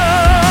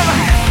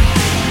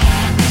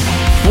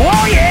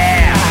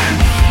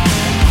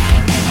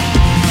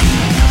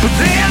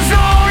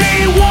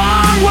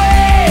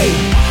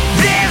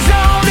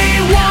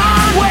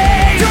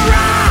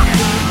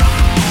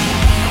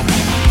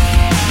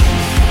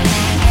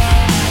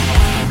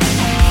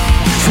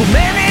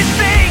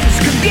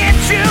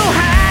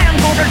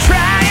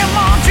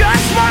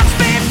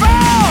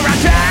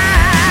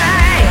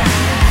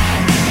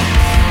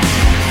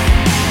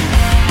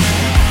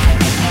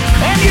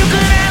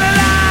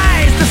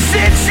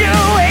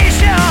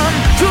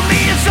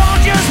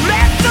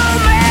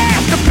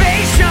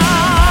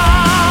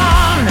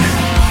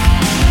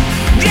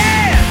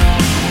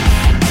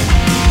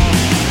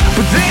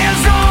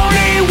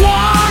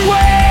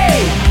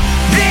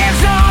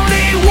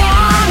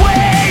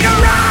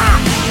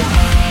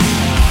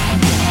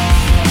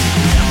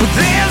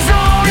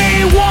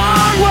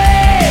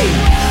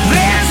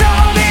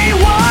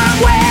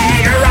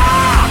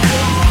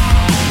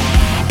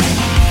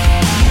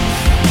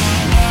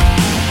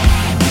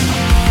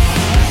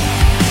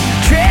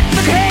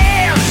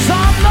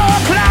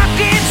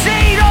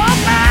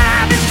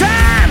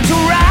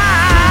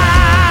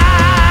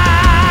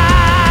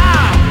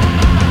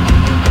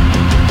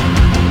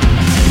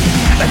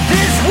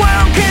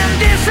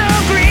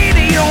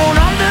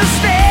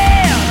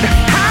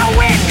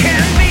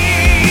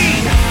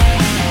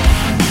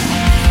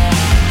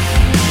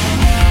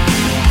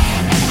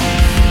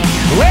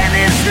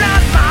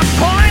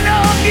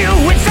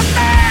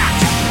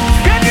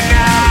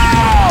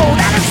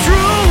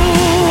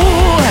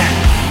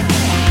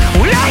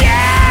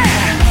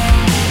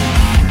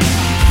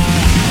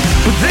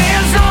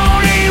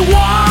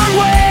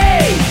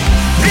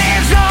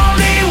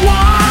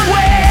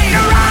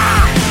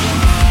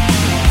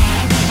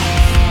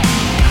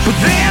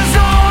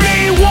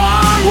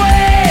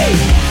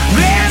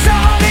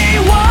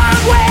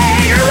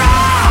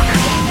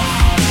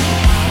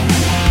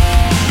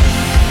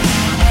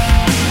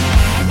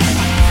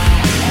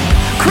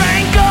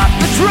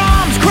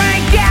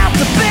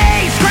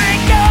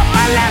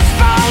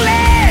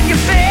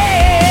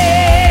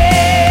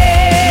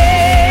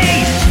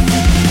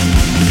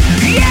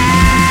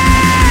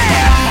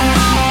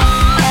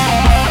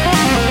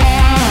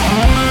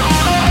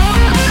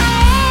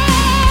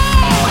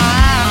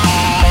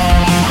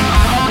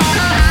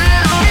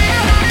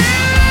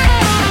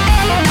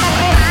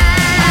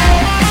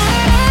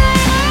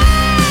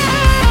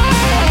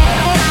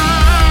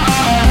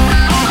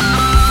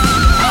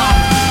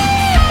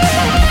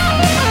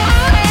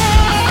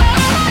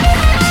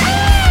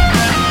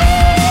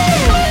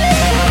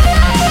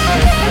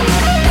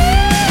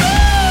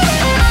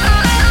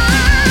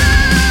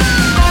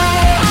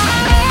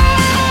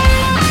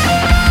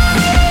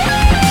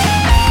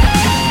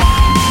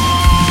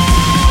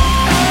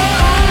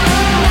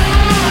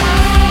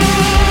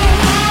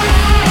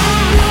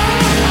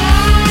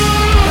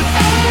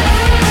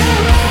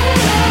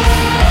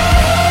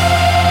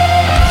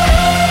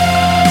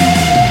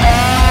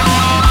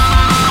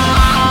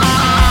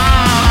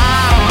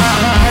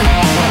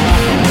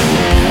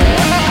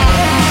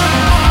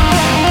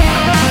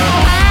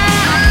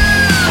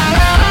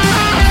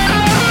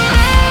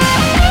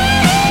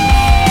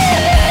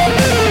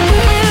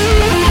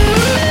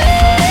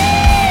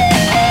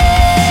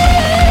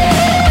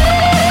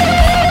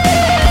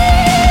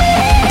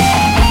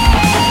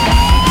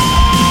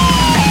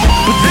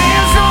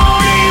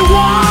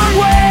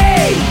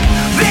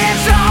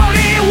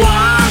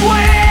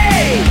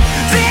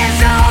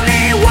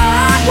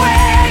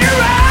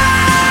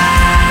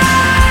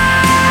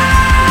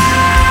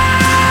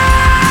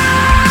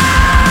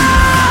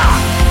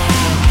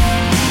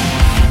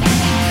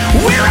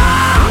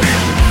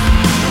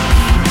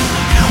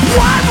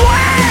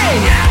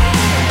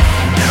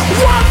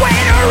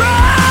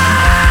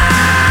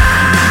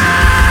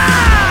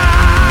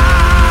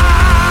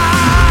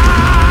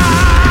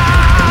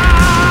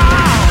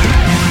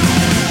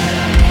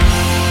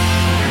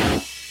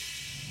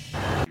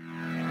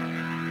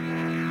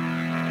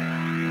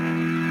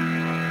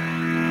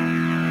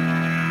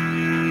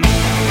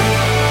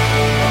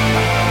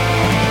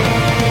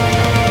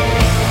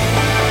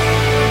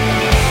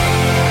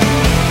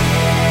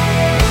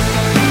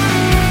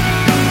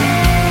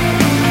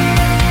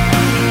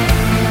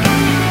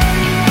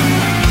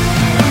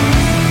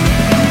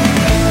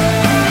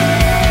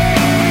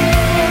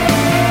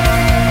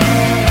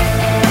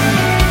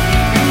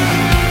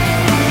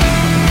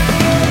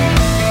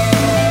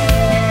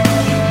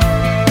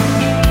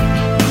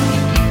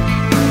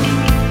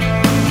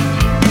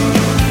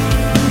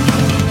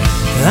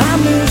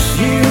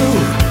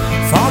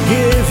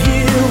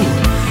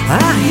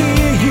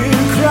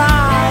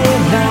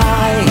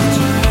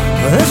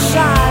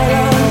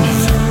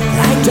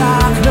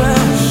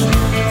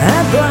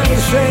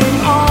erasing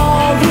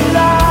all the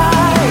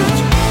light.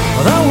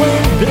 The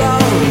wind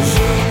blows,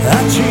 a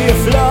tear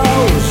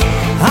flows.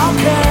 How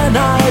can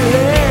I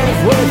live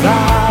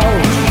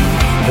without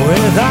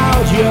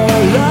your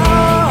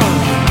love?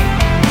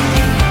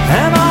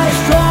 Am I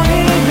strong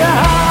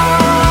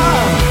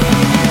enough?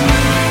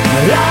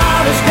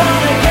 Love is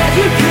gonna get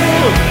you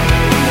killed.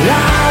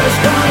 Love is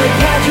gonna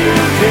get you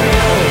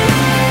killed.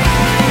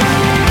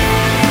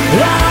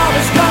 Love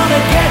is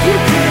gonna get you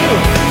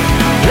killed.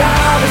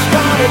 Love is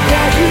gonna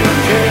get you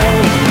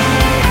killed.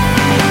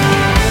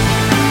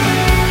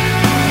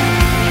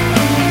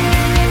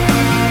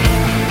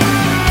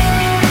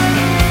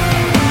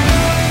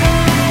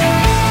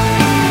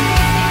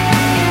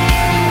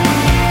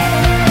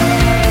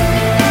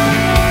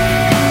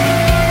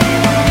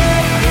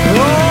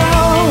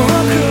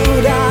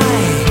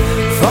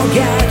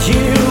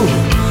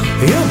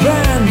 You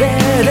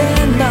branded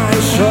in my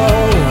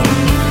soul.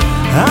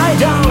 I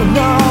don't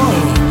know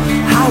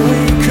how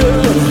we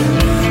could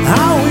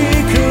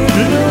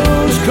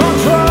lose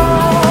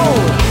control.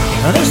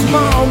 This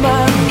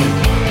moment,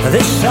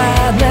 this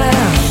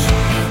sadness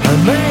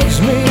makes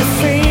me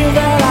feel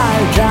that I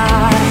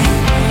die.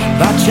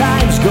 But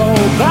times go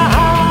by.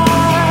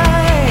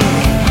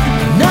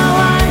 Now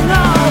I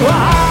know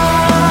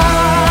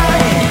why.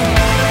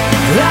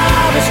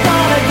 Love is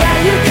gonna get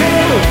you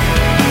killed.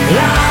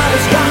 Love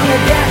is gonna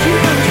get you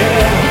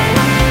killed.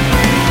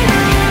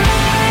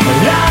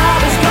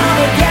 Love is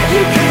gonna get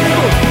you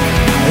killed.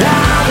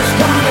 Love is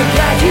gonna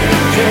get you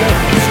killed.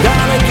 It's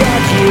gonna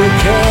get you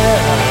killed.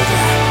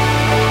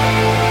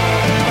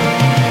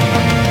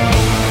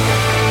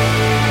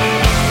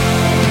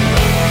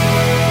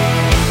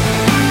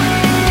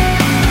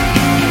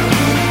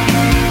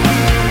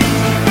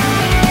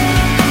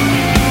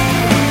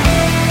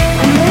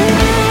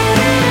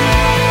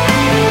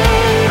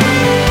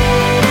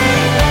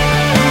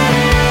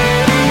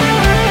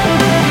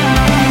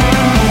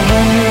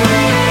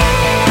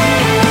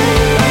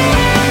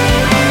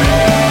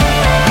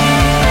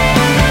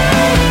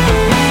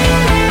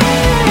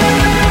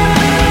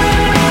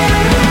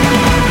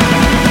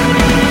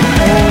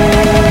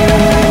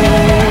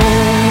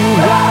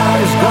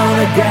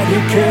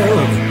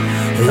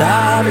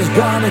 Love is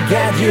gonna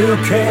get you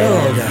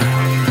killed.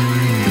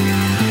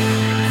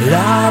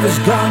 Love is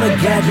gonna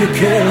get you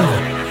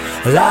killed.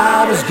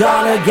 Love is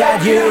gonna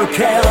get you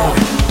killed.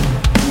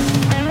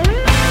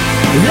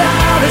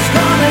 Love is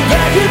gonna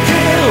get you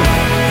killed.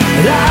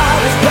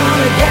 Love is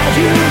gonna get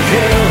you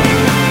killed.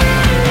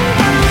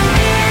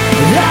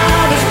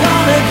 Love is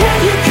gonna get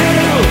you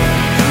killed.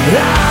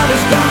 Love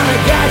is gonna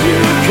get you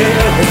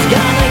killed. It's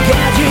gonna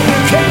get you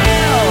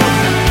killed.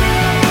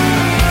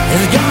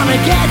 It's gonna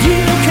get you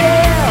killed.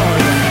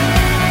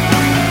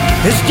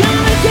 It's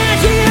gonna get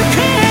you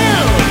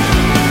killed.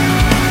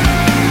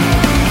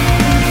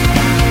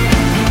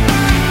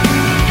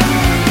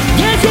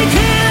 Get you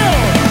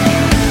killed.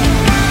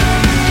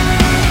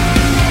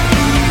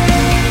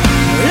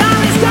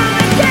 Love is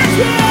gonna get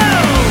you.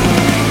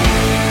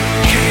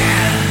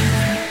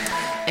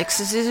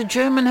 Exodus is a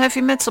German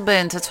heavy metal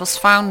band that was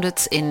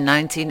founded in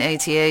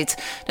 1988.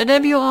 The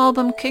debut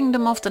album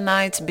Kingdom of the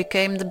Night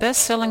became the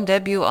best-selling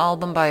debut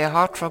album by a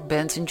hard rock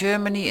band in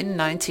Germany in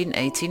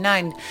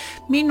 1989.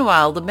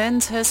 Meanwhile, the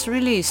band has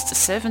released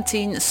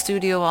 17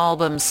 studio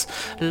albums.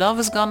 Love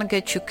is Gonna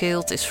Get You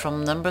Killed is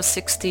from number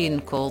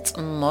 16, called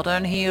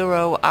Modern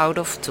Hero, out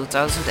of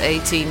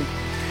 2018.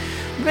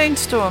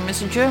 Brainstorm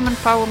is a German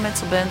power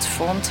metal band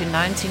formed in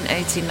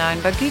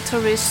 1989 by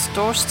guitarists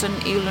Thorsten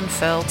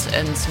Ihlenfeld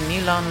and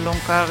Milan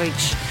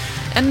Lonkaric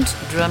and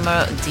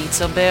drummer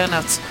Dieter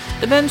Bernhard.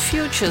 The band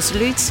features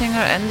lead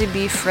singer Andy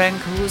B. Frank,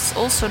 who is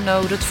also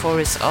noted for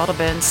his other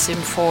band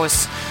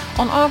Symforce.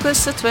 On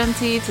August the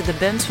 20th, the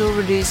band will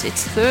release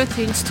its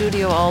 13th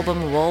studio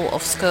album Wall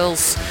of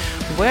Skulls.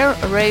 Where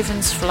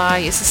Ravens Fly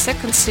is the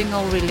second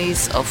single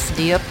release of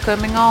the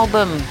upcoming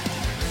album.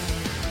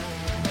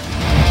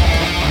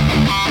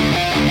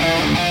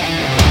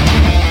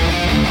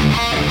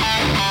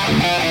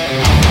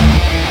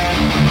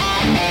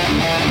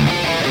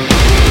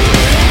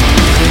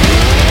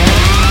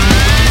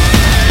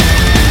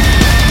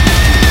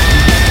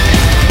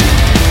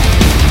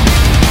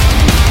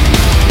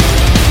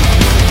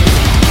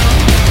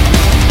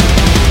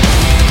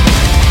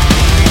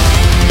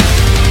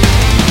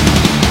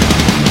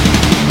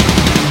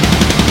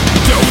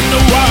 Don't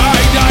know why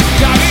I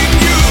got in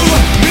you.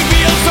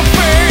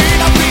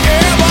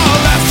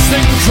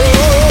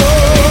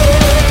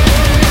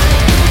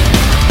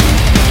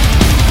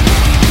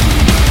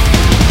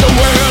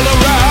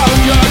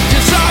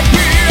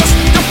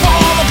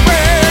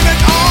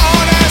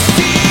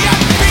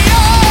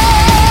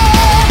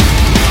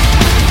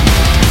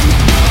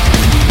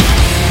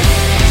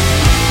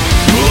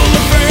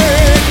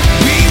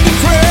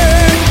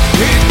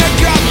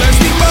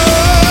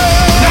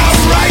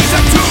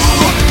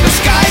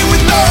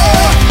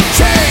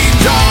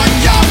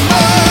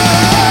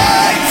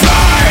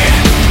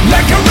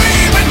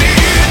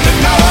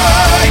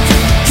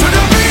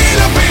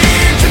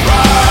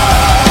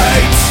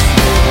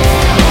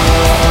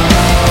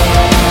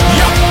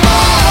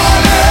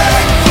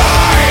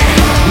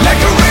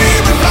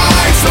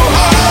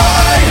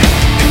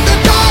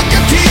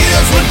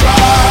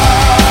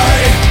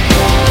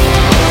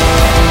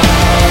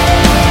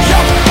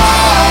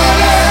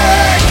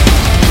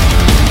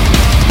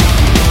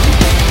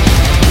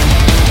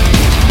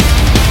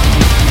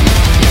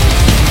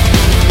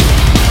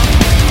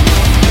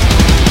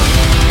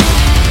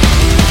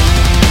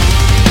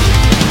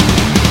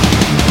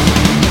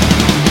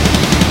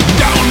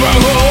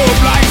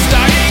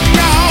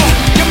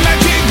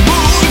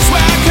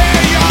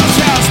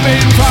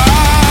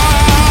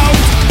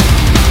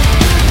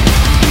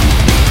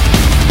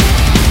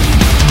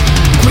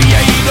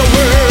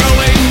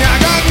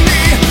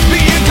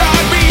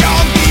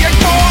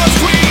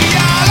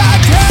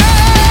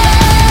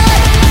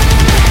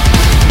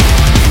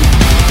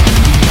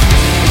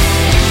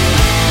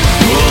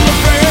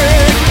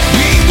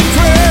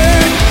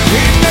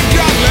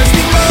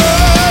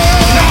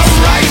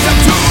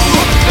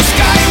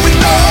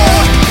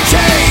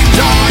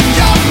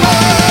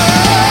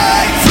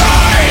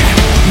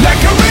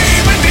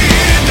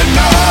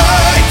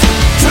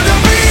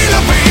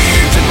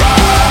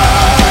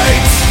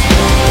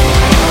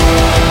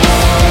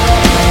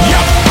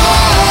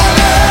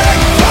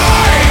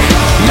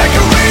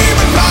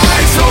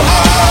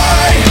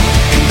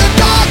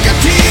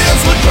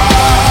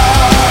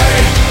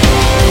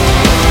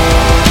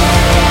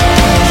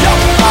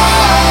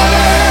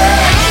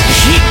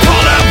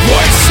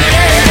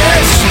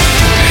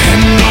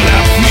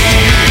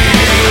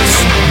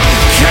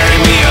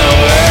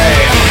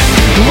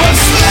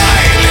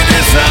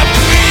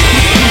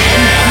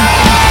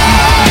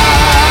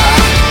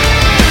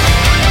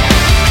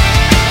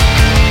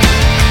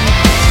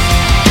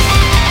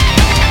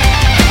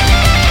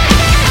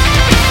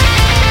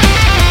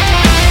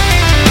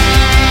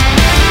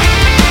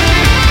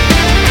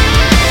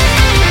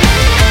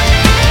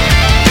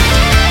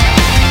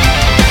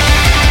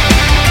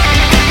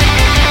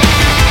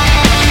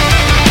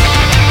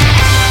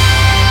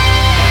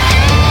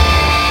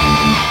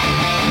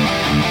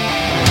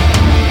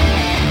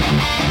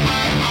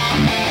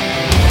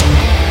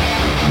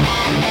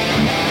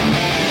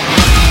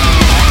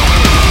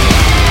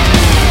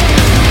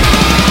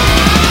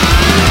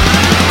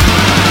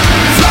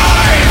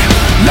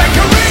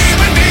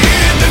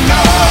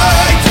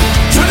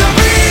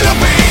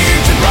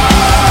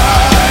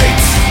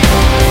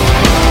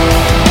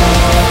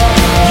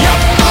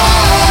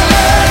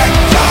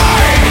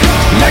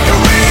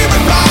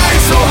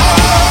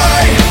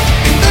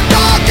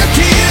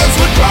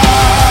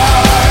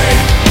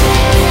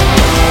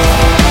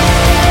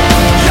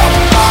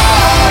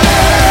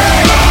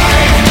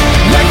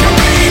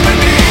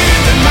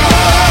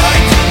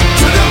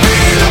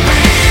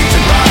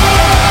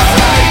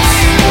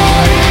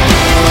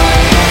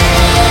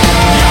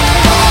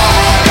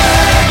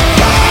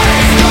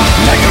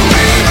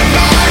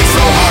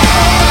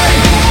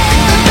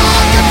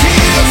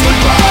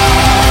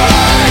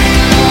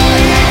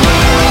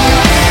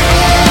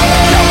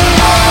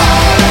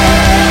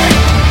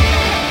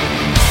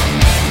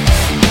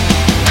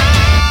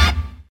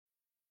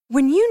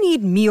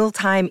 need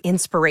mealtime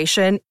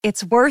inspiration,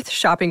 it's worth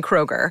shopping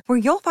Kroger, where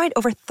you'll find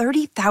over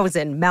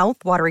 30,000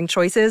 mouth-watering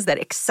choices that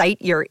excite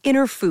your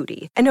inner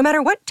foodie. And no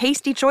matter what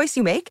tasty choice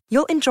you make,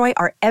 you'll enjoy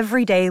our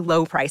everyday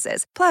low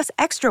prices, plus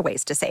extra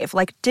ways to save,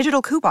 like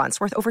digital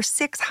coupons worth over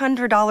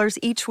 $600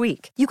 each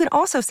week. You can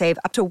also save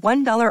up to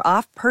 $1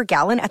 off per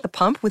gallon at the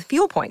pump with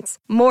fuel points.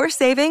 More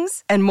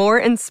savings and more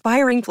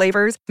inspiring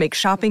flavors make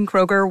shopping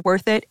Kroger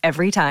worth it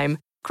every time.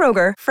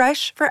 Kroger,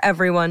 fresh for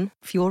everyone.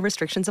 Fuel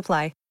restrictions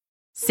apply.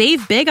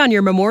 Save big on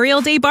your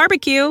Memorial Day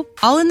barbecue,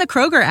 all in the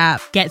Kroger app.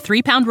 Get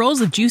 3-pound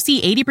rolls of juicy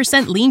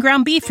 80% lean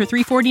ground beef for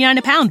 $3.49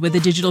 a pound with a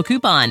digital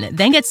coupon.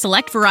 Then get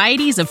select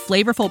varieties of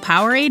flavorful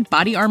Powerade,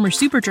 Body Armor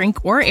Super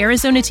Drink, or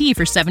Arizona tea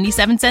for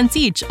 77 cents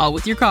each, all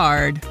with your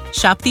card.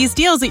 Shop these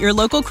deals at your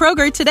local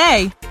Kroger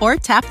today, or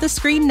tap the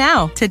screen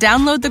now to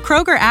download the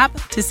Kroger app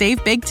to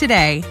save big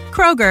today.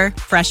 Kroger,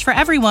 fresh for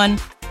everyone.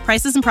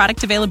 Prices and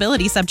product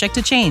availability subject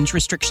to change.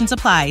 Restrictions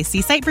apply.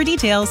 See site for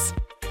details.